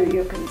 I know who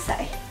you're going to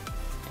say.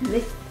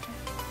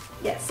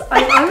 Yes, I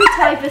would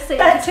tie between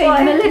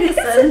why-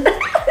 Maleficent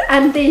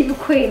and the Evil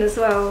Queen as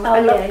well. I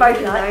love both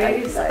of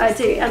like those. both of I those,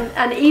 do.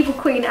 And Evil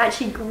Queen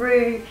actually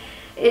grew.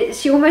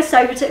 She almost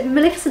overtook.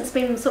 Maleficent's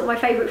been sort of my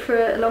favourite for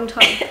a long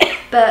time,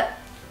 but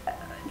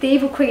the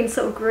Evil Queen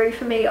sort of grew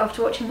for me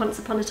after watching Once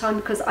Upon a Time,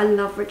 because I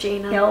love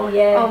Regina. Oh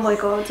yes. Oh my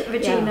God,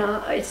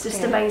 Regina! It's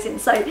just amazing.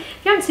 So if you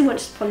haven't seen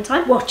Once Upon a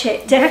Time, Watch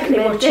it, definitely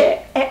recommend watch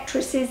it.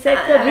 Actresses,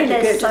 they're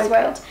really good so as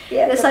well. good.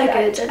 Yeah, they're so the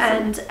good,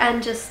 actors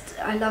and just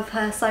I love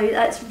her. So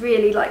that's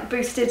really like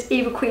boosted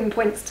Evil Queen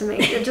points to me.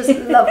 I just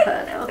love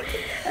her now.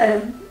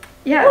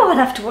 Yeah. Oh, I'll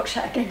have to watch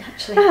that again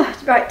actually.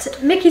 Right,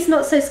 Mickey's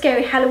Not So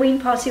Scary Halloween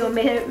Party or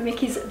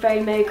Mickey's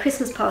Very Merry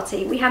Christmas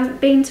Party. We haven't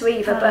been to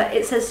either, but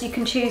it says you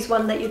can choose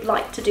one that you'd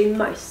like to do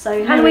most.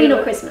 So Halloween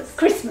or Christmas?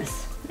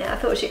 Christmas. Yeah, I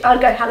thought I'd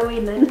go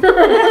Halloween then.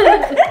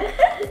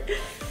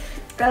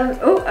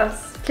 Oh,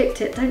 I've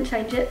clicked it. Don't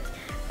change it.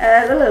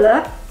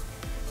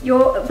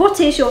 What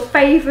is your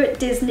favourite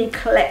Disney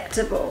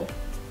collectible?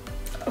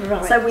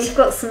 Right. So we've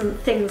got some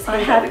things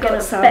here that we're going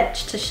to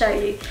fetch to show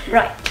you.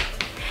 Right.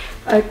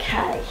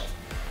 Okay.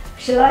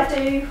 Shall I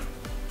do?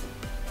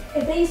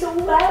 Are these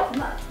all out?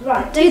 No.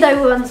 Right. Do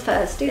those ones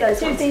first. Do those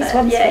ones these first.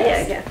 ones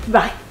Yeah. first.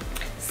 Right.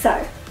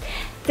 So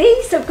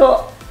these have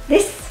got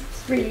this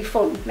is really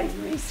fond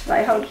memories.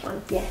 Right, hold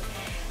on. Yeah.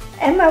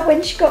 Emma,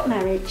 when she got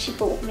married, she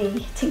bought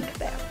me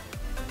Tinkerbell.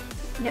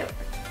 Yep.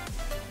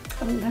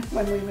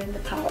 When we were in the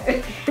park.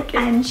 Okay.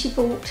 And she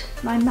bought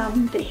my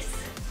mum this,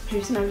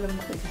 who's no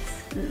longer with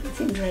us,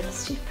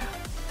 Cinderella's Shipper.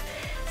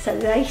 So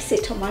they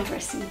sit on my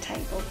dressing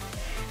table,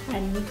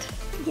 and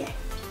yeah,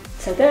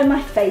 so they're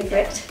my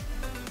favourite.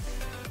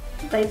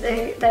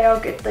 They are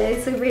good.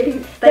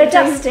 They're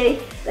dusty.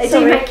 They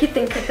do make you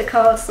think of the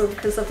castle,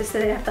 because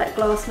obviously they have that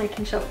glass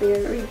making sure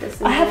the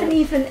arenas. I haven't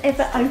even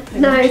ever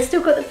opened. No, it's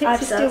still got the pixie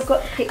dust. I've still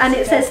got the pixie and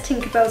it dust. says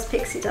Tinkerbell's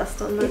Pixie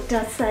Dust on there. It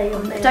does say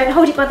on there. Don't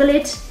hold it by the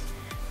lid.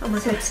 Oh my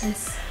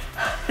goodness.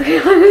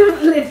 The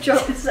lid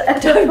drops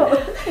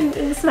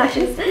and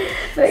smashes.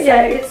 But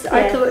yeah,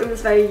 I thought it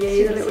was very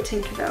you, the little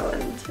Tinkerbell,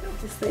 and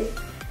obviously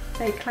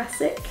very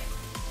classic.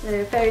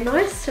 They're very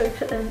nice, so we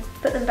put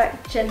them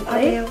back gently.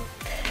 I will.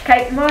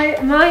 Okay,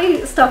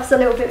 my stuff's a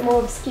little bit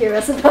more obscure, I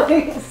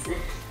suppose.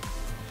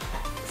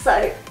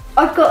 So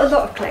I've got a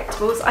lot of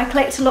collectibles. I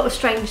collect a lot of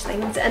strange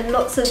things and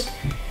lots of,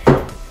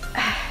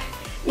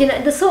 you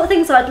know, the sort of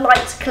things I'd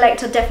like to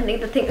collect are definitely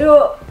the thing.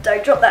 Oh,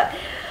 don't drop that.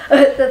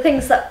 The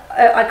things that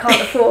I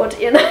can't afford,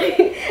 you know.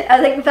 I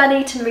think Van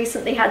Eaton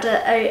recently had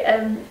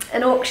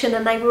an auction,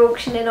 and they were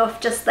auctioning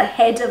off just the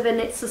head of an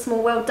It's a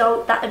Small World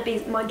doll. That would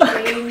be my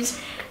dream.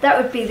 That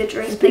would be the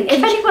dream thing.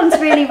 If anyone's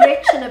really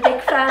rich and a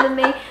big fan of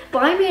me,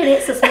 buy me an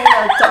It's a Small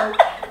World doll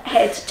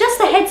head. Just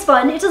the head's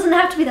fine. It doesn't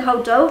have to be the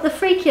whole doll. The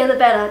freakier the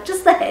better.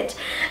 Just the head.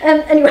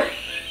 Anyway.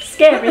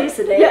 Scary,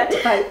 isn't it? Yeah.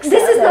 Folks,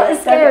 this is not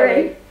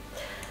scary.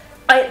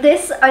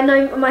 I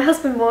know my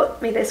husband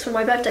bought me this for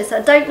my birthday, so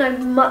I don't know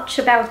much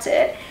about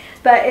it,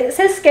 but it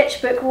says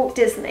Sketchbook Walt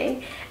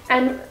Disney,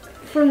 and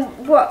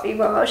from well,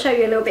 I'll show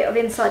you a little bit of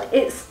inside.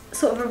 It's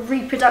sort of a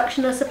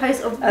reproduction, I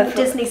suppose, of Walt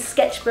Disney's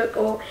sketchbook,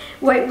 or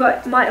what it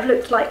might have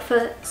looked like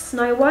for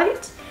Snow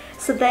White.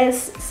 So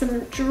there's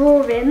some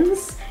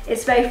drawings.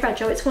 It's very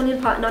fragile. It's falling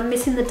apart, and I'm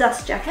missing the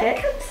dust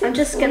jacket. I'm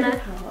just gonna.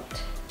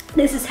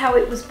 This is how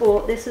it was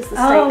bought. This is the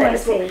state that it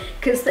was bought.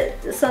 Because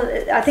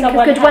I think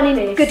a good one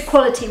in good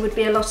quality would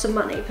be a lot of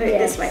money, put it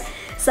this way.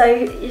 So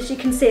as you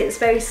can see, it's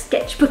very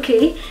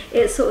sketchbooky.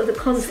 It's sort of the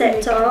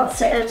concept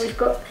art, and we've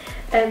got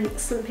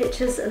some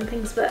pictures and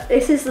things. But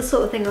this is the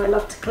sort of thing I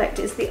love to collect.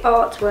 It's the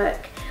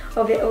artwork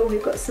of it all.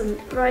 We've got some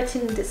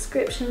writing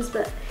descriptions,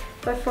 but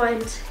if I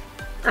find,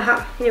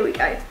 here we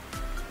go.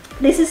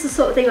 This is the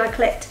sort of thing I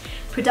collect.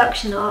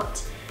 Production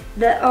art,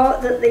 the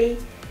art that the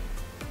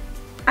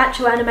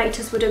actual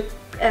animators would have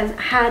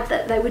had,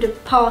 that they would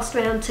have passed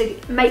around to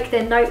make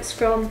their notes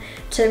from,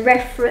 to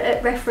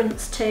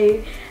reference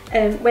to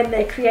when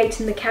they're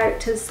creating the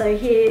characters. So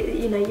here,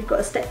 you know, you've got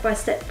a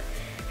step-by-step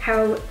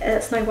how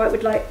Snow White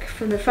would like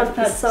from the front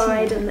to the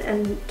side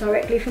and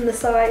directly from the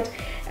side,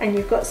 and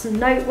you've got some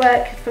note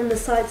work from the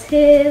sides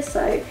here.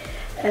 So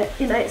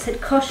you know, it said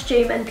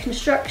costume and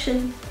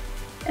construction,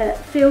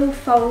 fill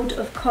fold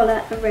of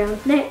collar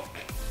around neck,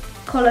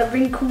 collar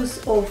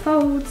wrinkles or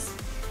folds,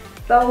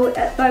 bow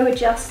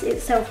adjust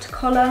itself to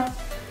collar,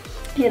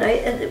 you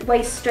know,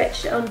 waist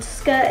stretch onto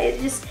skirt.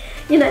 It just,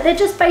 you know, they're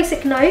just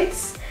basic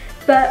notes,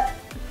 but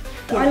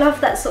I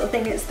love that sort of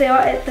thing. It's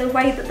the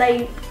way that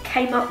they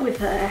came up with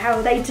her,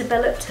 how they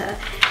developed her.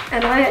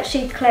 And I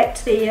actually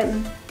collect the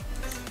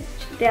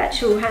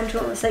actual hand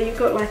drawn. So you've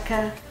got like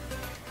a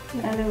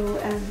little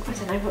I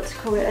don't know what to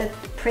call it,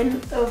 a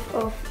print of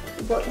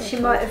what she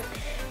might have.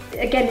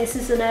 Again, this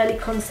is an early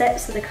concept,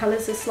 so the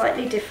colours are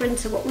slightly different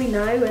to what we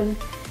know,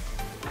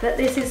 but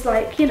this is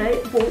like, you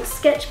know, Walt's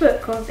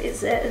sketchbook of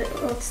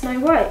Snow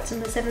White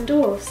and the Seven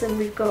Dwarfs, and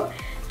we've got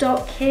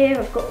Duque here.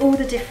 I've got all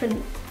the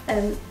different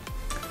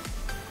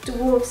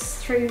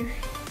dwarfs through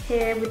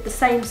here with the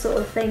same sort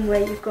of thing,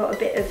 where you've got a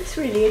bit of it's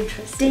really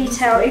interesting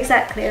detail.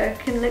 Exactly, I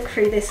can look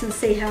through this and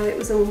see how it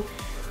was all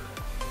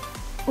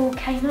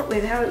came up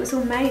with, how it was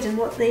all made, and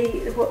what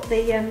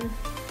the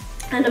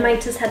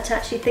animators had to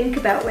actually think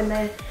about when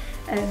they're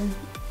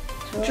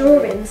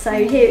drawing. So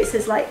here it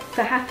says, like,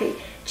 for happy,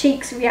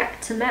 cheeks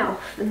react to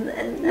mouth and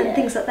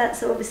things like that.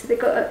 So obviously they've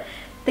got to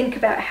think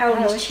about how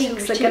his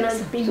cheeks are going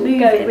to be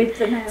moving with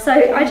the mouth. So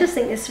I just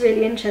think it's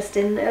really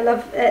interesting. I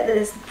love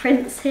there's the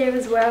prince here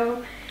as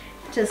well.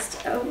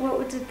 Just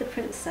what did the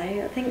prince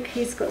say? I think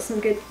he's got some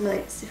good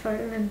notes, if I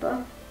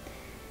remember.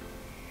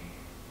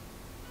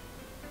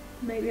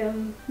 Maybe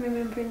I'm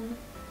remembering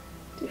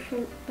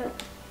different, but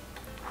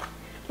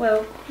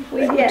well,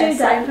 we will do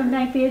that for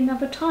maybe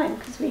another time,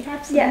 because we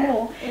have some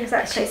more.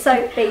 Exactly. So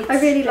I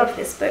really love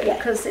this book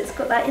because it's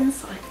got that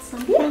insight. So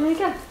there we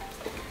go.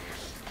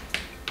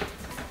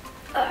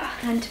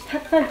 And a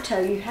photo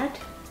you had?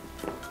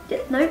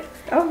 No.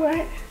 Oh,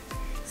 right.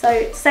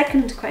 So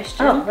second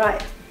question. Oh,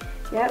 right.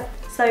 Yep.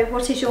 So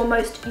what is your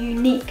most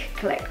unique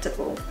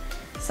collectible?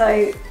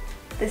 So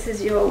this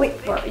is your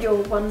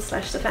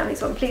one/the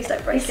family's one. Please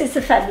don't break it. This is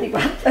the family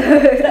one.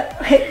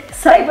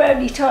 So they were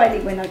only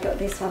tiny when I got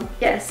this one.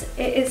 Yes,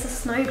 it is a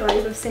snow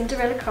globe of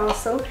Cinderella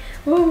Castle.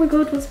 Oh my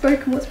God, what's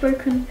broken? What's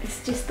broken?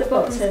 It's just the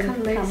bottom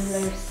come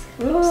loose.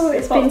 Oh,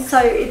 it's been so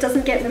it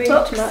doesn't get moved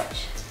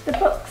much. The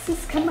box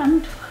has come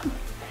undone.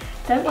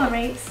 Don't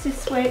worry, it's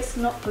just where it's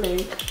not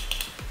glued.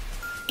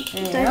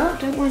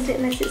 Don't wind it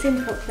unless it's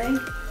in properly.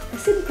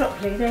 It's in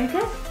properly, there you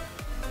go.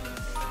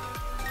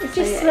 It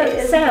just So, yeah, it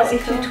slips is out.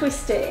 If visible. you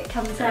twist it, it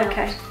comes out.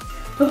 Okay.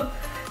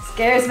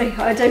 Scares me.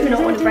 I do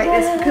not want to break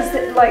this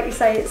because, like you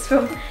say, it's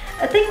from.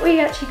 I think we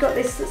actually got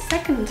this the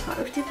second time.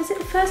 Was it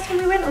the first time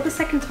we went or the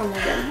second time we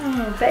went?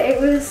 Oh. But it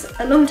was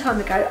a long time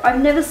ago.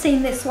 I've never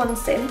seen this one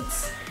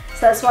since, so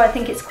that's why I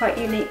think it's quite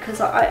unique.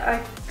 Because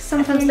I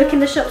sometimes look in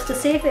the shops to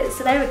see if it's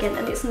there again,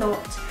 and it's not.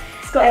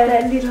 It's got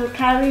their little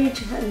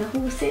carriage and the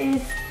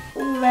horses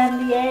all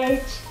around the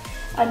edge,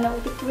 and all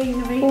the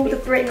greenery, all the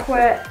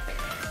brickwork,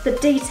 the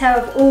detail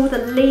of all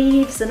the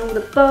leaves and all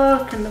the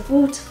bark and the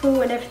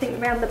waterfall and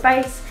everything around the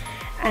base.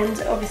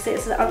 And obviously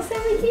it's... Is there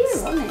a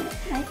year on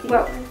it?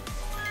 Well,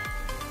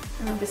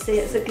 and obviously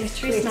it's a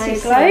glittery snow Glittery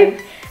globe.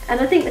 snow. And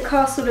I think the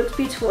castle looks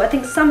beautiful. I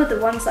think some of the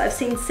ones that I've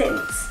seen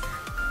since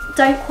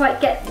don't quite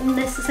get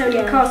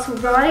necessarily the castle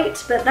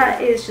right, but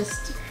that is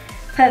just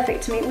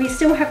perfect to me. We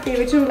still have the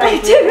original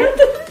label.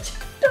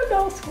 Don't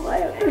ask why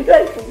the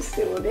label's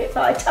still on it,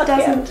 but I tuck it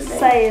Doesn't underneath.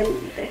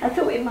 say. I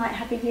thought it might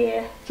have a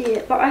year.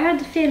 But I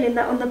had a feeling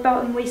that on the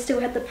bottom we still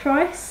had the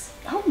price.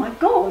 Oh my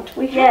God,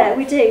 we have. Yeah,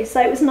 we do.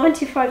 So it was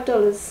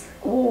 $95.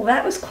 Oh,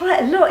 that was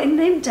quite a lot in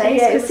them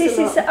days, Yeah, it because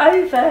was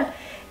a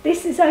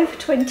this is over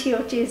 20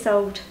 odd years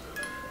old.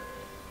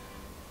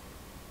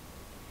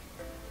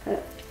 I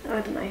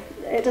don't know.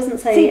 It doesn't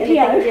say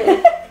CPO.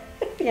 anything.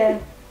 Yeah.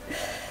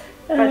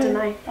 I don't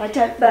know. I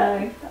don't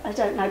know. I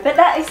don't know. But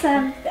that is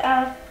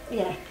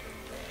yeah.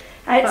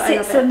 It But I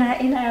sits love on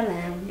in our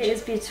lounge. It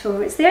is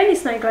beautiful. It's the only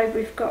snow globe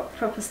we've got,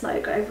 proper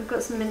snow globe. We've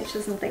got some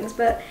miniatures and things,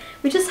 but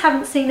we just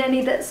haven't seen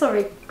any that,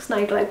 sorry,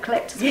 snow globe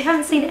collectors, we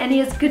haven't seen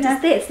any as good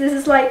as this. This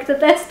is like the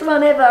best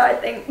one ever, I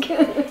think.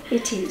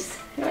 It is.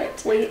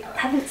 Right. We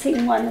haven't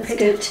seen one as Good.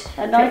 good,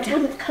 and I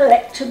wouldn't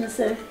collect them as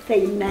a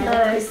theme now, No.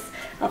 because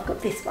I've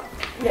got this one.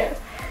 Yeah.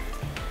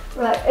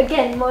 Right,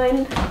 again,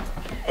 mine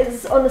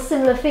is on a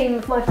similar theme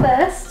of my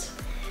first.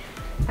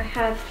 I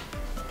have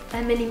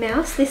a Minnie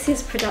Mouse. This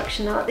is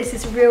production art. This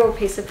is a real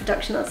piece of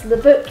production art. So the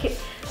book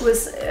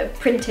was a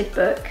printed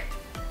book.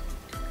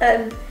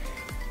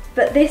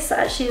 But this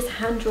actually is a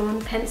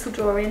hand-drawn pencil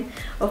drawing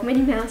of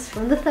Minnie Mouse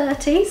from the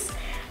 30s.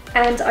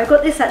 And I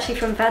got this actually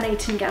from Van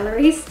Eyten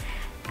Galleries.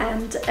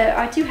 And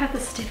I do have the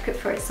certificate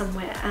for it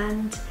somewhere.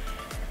 And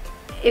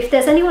if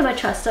there's anyone I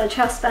trust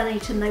Van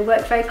Eyten. They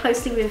work very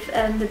closely with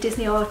the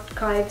Disney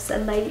archives,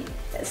 and they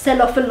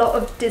sell off a lot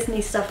of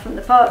Disney stuff from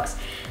the parks,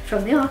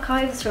 from the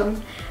archives,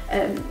 from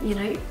you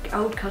know,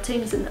 old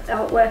cartoons and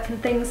artwork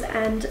and things.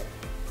 And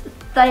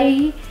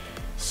they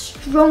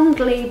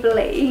strongly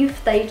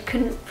believe, they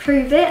couldn't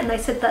prove it, and they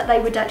said that they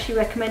would actually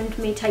recommend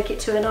me take it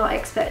to an art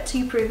expert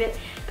to prove it,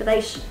 but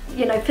they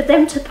you know, for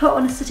them to put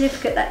on a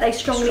certificate that they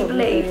strongly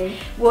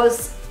believe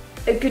was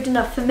good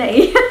enough for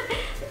me.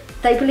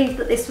 They believe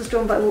that this was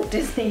drawn by Walt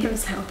Disney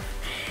himself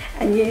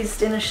and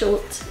used in a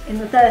short in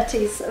the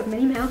 30s of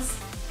Minnie Mouse.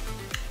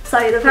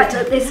 So the fact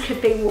that this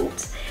could be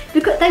Walt,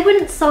 because they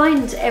wouldn't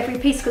signed every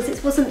piece, because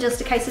it wasn't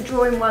just a case of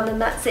drawing one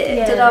and that's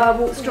it.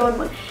 Walt's drawn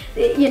one.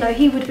 You know,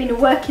 he would have been a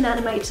working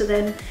animator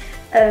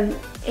then.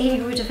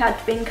 He would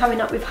have been coming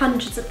up with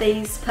hundreds of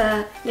these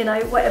per, you know,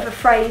 whatever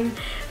frame.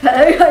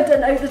 I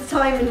don't know the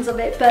timings of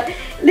it, but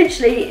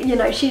literally, you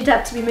know, she'd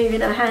have to be moving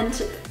her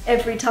hand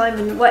every time,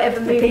 and whatever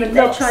movement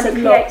they're trying to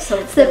create.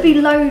 So there'd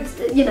be loads,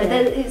 you know,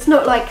 it's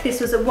not like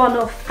this was a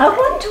one-off. I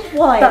wonder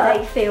why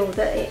they feel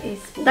that it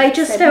is. They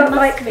just felt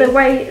like the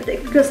way,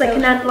 because they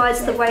can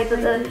analyse the way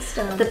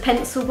that the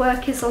pencil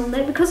work is on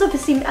there, because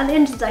obviously at the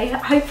end of the day,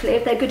 hopefully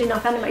if they're good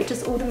enough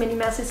animators, all the Minnie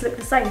Mouses look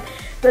the same.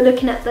 But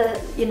looking at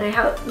the, you know,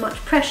 how much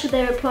pressure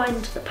they're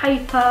applying to the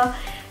paper,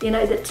 you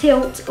know, the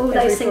tilt, all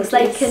those things,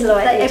 they can,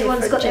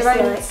 everyone's got their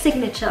own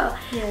signature,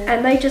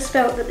 and they just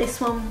felt that this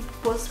one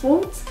was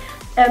Walt's.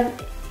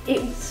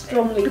 It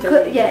strongly,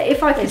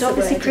 if I could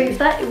obviously prove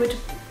that,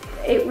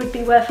 it would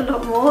be worth a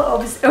lot more.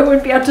 Obviously, I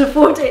wouldn't be able to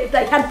afford it if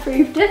they had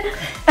proved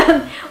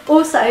it.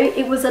 Also,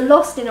 it was a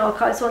lost in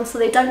archives one, so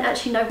they don't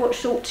actually know what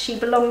short she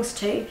belongs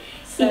to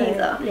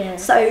either.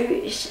 So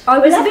I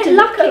was a bit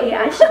lucky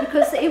actually,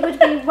 because it would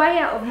be way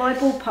out of my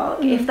ballpark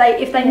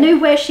if they knew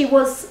where she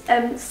was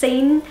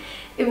seen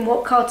in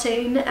what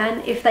cartoon,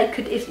 and if they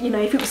could, if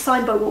it was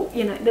signed by Walt,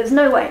 you know, there's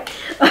no way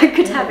I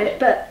could have it.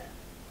 But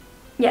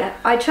yeah,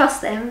 I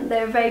trust them.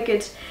 They're a very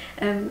good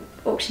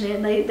auctioneer,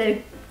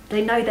 and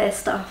they know their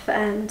stuff,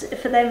 and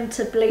for them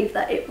to believe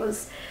that it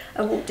was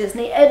a Walt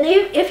Disney, and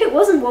if it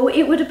wasn't Walt,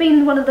 it would have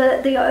been one of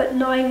the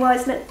 9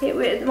 wise men.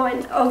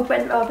 Mine old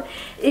went up.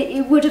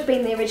 It would have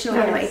been the original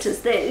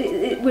animators.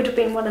 It would have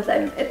been one of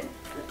them.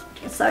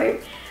 So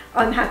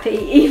I'm happy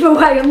either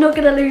way. I'm not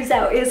going to lose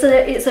out.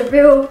 It's a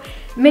real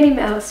Minnie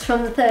Mouse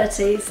from the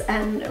 30s,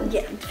 and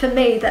yeah, for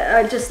me, that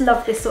I just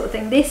love this sort of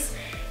thing. This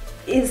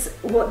is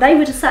what they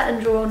would have sat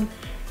and drawn.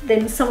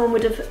 Then someone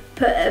would have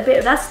put a bit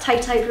of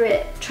acetate over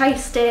it,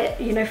 traced it,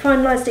 you know,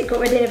 finalised it, got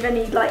rid of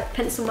any like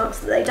pencil marks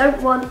that they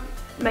don't want,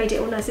 made it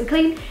all nice and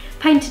clean,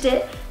 painted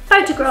it,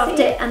 photographed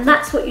it, and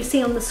that's what you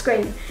see on the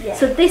screen.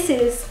 So this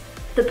is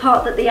the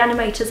part that the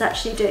animators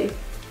actually do.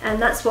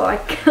 and that's what I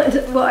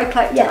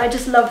collect. Yeah. I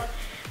just love.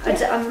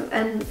 I'm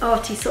an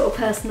arty sort of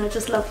person. I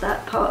just love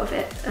that part of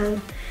it.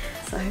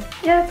 So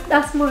yeah,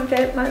 that's my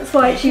bit. That's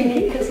why it's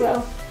unique as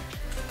well.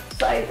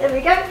 So there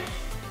we go.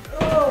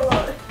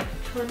 Oh,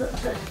 try not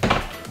to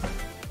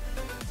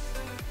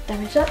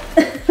damage that.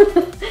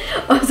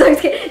 I'm so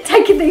scared.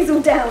 Taking these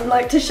all down,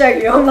 like to show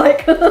you. I'm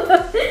like,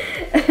 oh,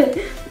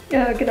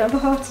 I'm gonna have a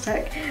heart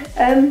attack.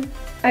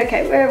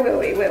 Okay, where were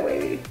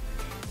we?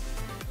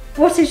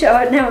 What is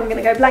your? Now I'm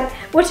gonna go blank.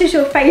 What is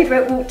your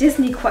favourite Walt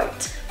Disney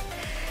quote?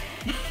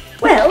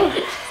 Well,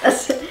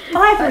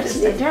 I've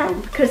written it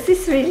down because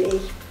this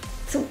really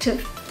sort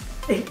of,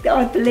 I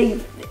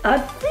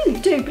really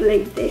do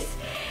believe this.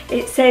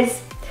 It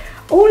says,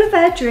 all of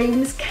our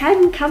dreams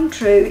can come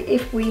true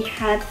if we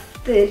have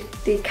the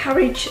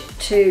courage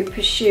to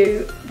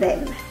pursue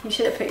them. You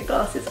should have put your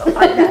glasses on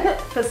like that.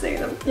 Pursue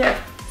them. Yeah.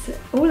 So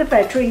all of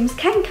our dreams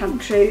can come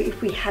true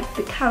if we have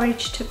the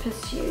courage to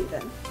pursue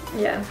them.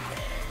 Yeah.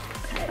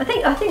 I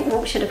think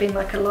Walt should have been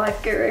like a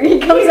life guru. He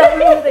comes up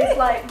with all these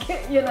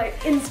like, you know,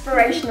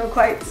 inspirational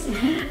quotes.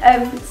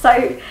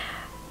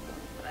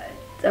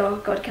 Oh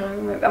God, can I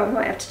remember? I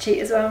might have to cheat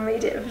as well and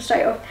read it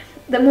straight off.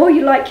 The more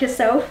you like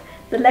yourself,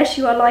 the less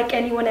you are like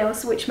anyone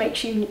else, which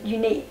makes you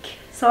unique.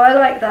 So I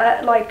like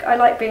that. Like, I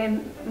like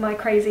being my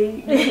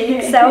crazy,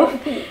 unique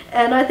self,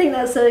 and I think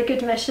that's a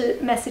good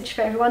message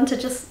for everyone, to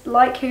just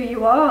like who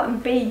you are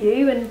and be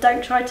you, and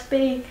don't try to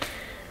be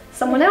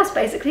someone else.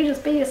 Basically,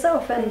 just be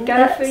yourself and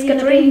go for your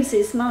dreams.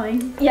 Is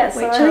mine. Yes,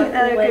 so I think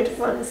they're good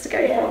ones to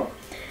go for.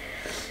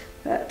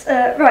 But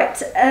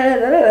right,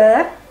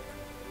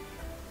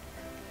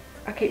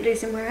 I keep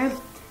losing where I am.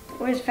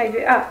 Where's your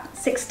favourite?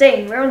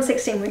 16. We're on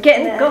 16. We're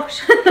getting there.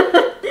 Gosh.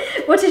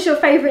 What is your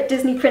favourite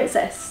Disney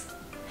princess?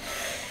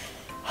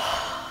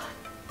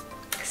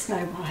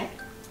 Snow White.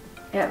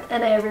 Yeah,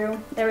 and Ariel.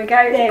 There we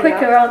go.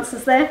 Quicker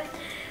answers there.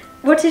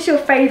 What is your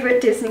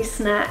favourite Disney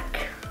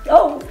snack?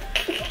 Oh.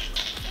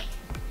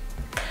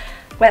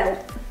 Well,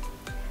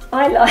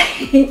 I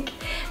like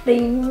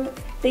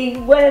the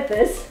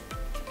Werther's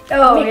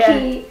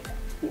Mickey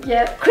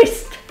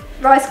crisp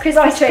Rice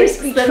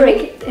Krispie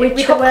treat with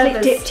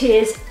chocolate dipped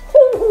ears.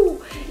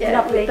 Ooh,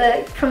 yeah, lovely.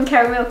 From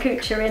Caramel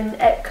Couture in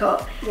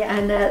Epcot, yeah.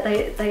 And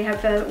they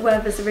have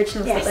Werther's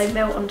originals that they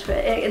melt onto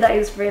it. That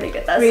is really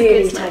good. That's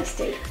really a good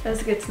tasty.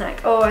 That's a good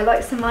snack. Oh, I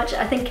like so much.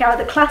 I think out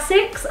of the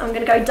classics, I'm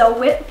going to go Dole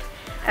Whip.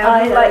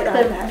 I like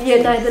that.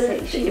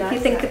 If you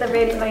think of the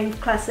really main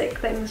classic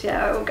things,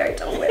 yeah, I will go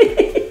Dole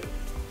Whip.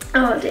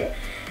 Oh dear.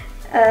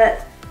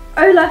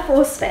 Olaf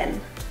or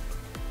Sven?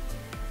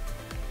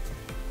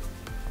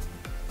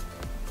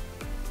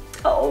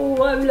 Oh,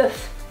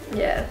 Olaf.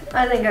 Yeah,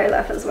 I think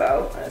Olaf as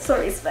well.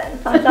 Sorry, Sven.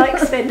 I like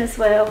Sven as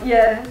well.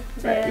 Yeah,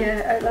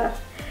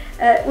 Olaf.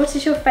 What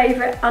is your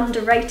favourite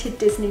underrated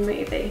Disney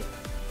movie?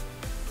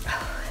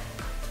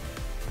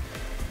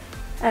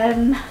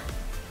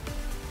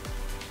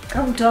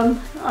 Hold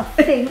on, I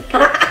think.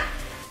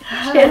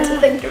 She had to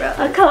think about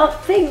I it. can't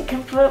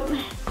think, but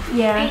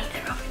yeah.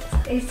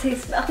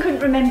 I couldn't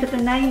remember the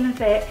name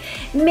of it.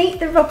 Meet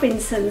the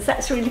Robinsons,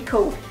 that's really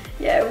cool.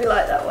 Yeah, we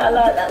like that one. I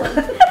like that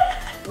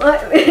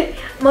one.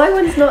 My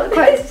one's not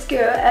quite as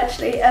obscure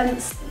actually.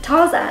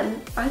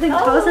 Tarzan. I think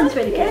Tarzan's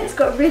really good. It's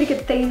got a really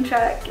good theme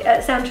track,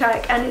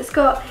 soundtrack, and it's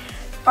got.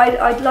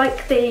 I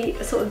like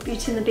the sort of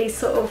Beauty and the Beast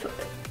sort of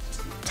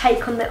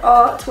take on the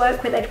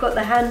artwork where they've got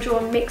the hand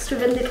drawn mixed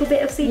with a little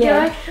bit of CGI.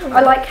 Yeah.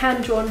 I like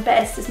hand drawn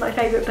best, is my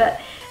favourite, but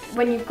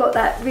when you've got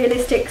that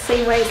realistic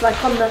scene where he's like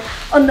on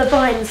the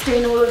vines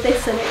doing all of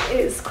this, and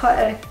it's quite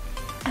a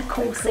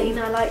cool scene.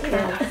 I like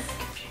that.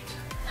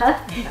 Huh?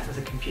 That was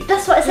a computer.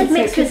 That's what I said,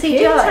 mixed with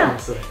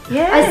CGI.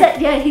 Yeah. I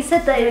said, he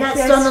said that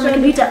that's done on the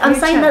computer. I'm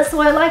saying that's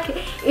why I like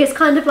it. It's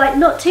kind of like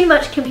not too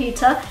much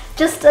computer,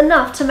 just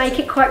enough to make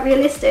it quite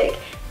realistic,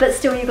 but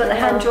still you've got the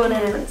hand drawn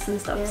elements and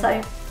stuff.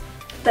 So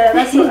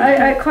that's what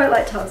I quite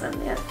like Tarzan,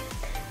 yeah.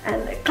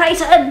 And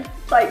Clayton,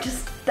 like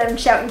just them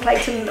shouting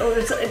Clayton all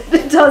the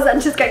time.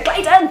 Tarzan just going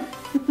Clayton,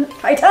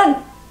 Clayton.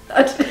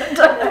 I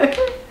don't know,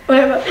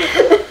 whatever.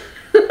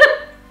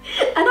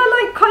 And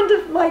I like kind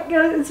of like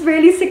it's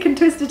really sick and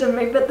twisted of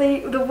me, but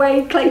the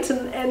way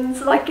Clayton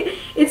ends, like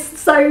it's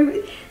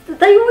so.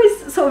 They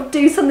always sort of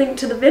do something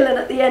to the villain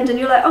at the end, and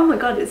you're like, oh my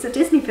god, it's a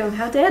Disney film,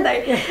 how dare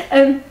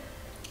they?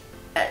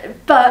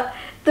 But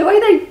the way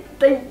they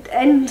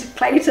end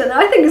Clayton,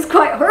 I think is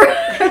quite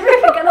horrific,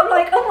 and I'm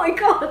like, oh my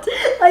god,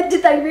 like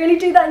did they really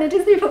do that in a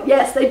Disney film?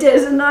 Yes, they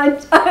did, and I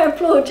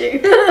applaud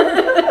you.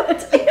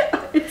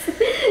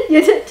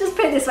 You just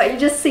put it this way, you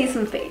just see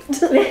some feet.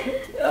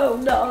 Oh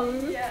no.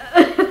 Yeah.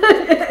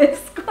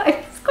 it's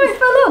quite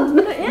full on.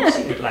 Yeah.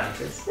 The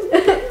Atlantis.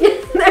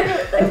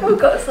 They've all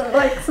got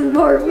some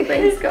horrible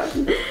things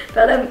going,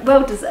 but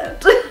well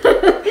deserved.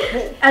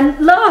 And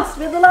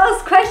with the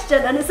last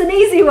question, and it's an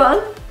easy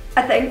one,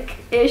 I think,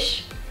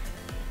 ish.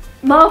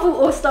 Marvel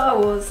or Star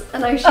Wars? I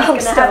know she's going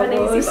to have an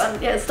easy one.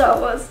 Yeah, Star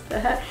Wars.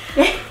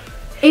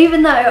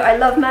 Even though I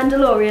love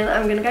Mandalorian,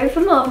 I'm going to go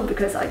for Marvel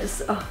because I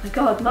just, oh my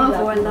god,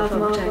 Marvel, I love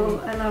Marvel.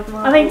 I love Marvel.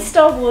 I mean,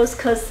 Star Wars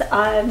because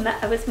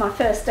it was my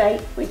first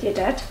date with your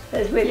dad.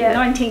 It was in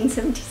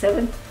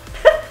 1977.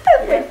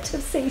 I went to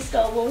see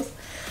Star Wars.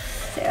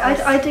 So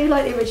I do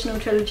like the original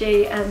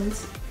trilogy and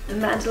The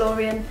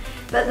Mandalorian,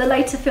 but the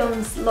later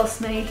films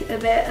lost me a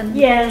bit. And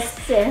yes.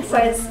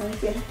 Whereas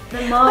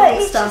the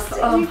Marvel stuff,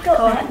 oh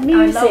god,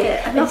 I love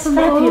it. I love them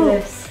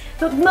fabulous.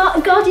 But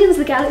Guardians of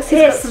the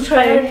Galaxy's got some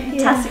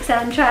fantastic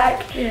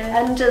soundtrack,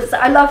 and just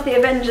I love the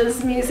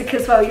Avengers music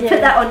as well. You put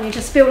that on, you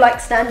just feel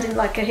like standing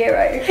like a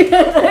hero. You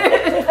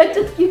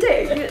do,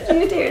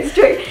 it's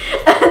true.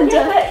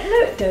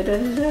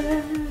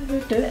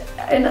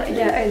 And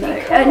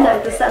I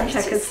know the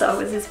soundtrack of Star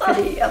Wars is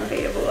pretty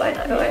unbeatable. I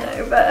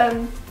know, but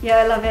yeah,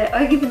 I love it.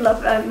 I even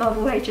love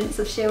Marvel Agents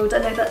of S.H.I.E.L.D. I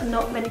know that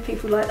not many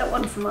people like that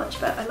one so much,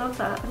 but I love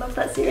that. I love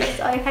that series.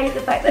 I hate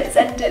the fact that it's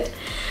ended.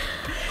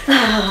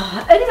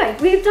 Anyway,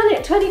 we've done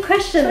it. 20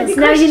 questions.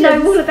 Now you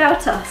know all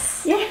about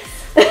us. Yes.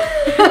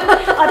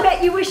 I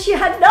bet you wish you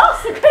hadn't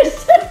asked the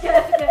question.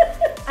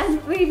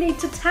 And we need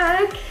to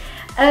tag.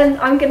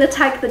 I'm going to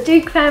tag the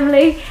Duque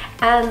family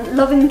and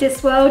Loving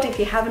This World. If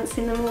you haven't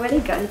seen them already,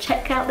 go and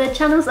check out their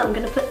channels. I'm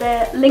going to put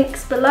their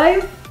links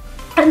below.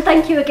 And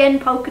thank you again,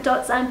 Polka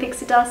Dots and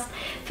Pixie Dust,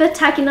 for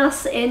tagging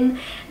us in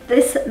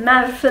this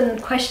marathon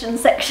question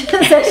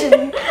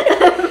session.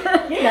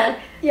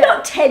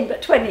 Not 10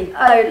 but 20.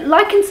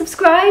 Like and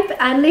subscribe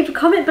and leave a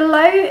comment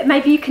below.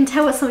 Maybe you can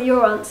tell us some of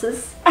your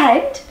answers.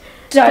 And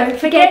don't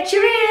forget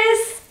your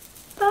ears.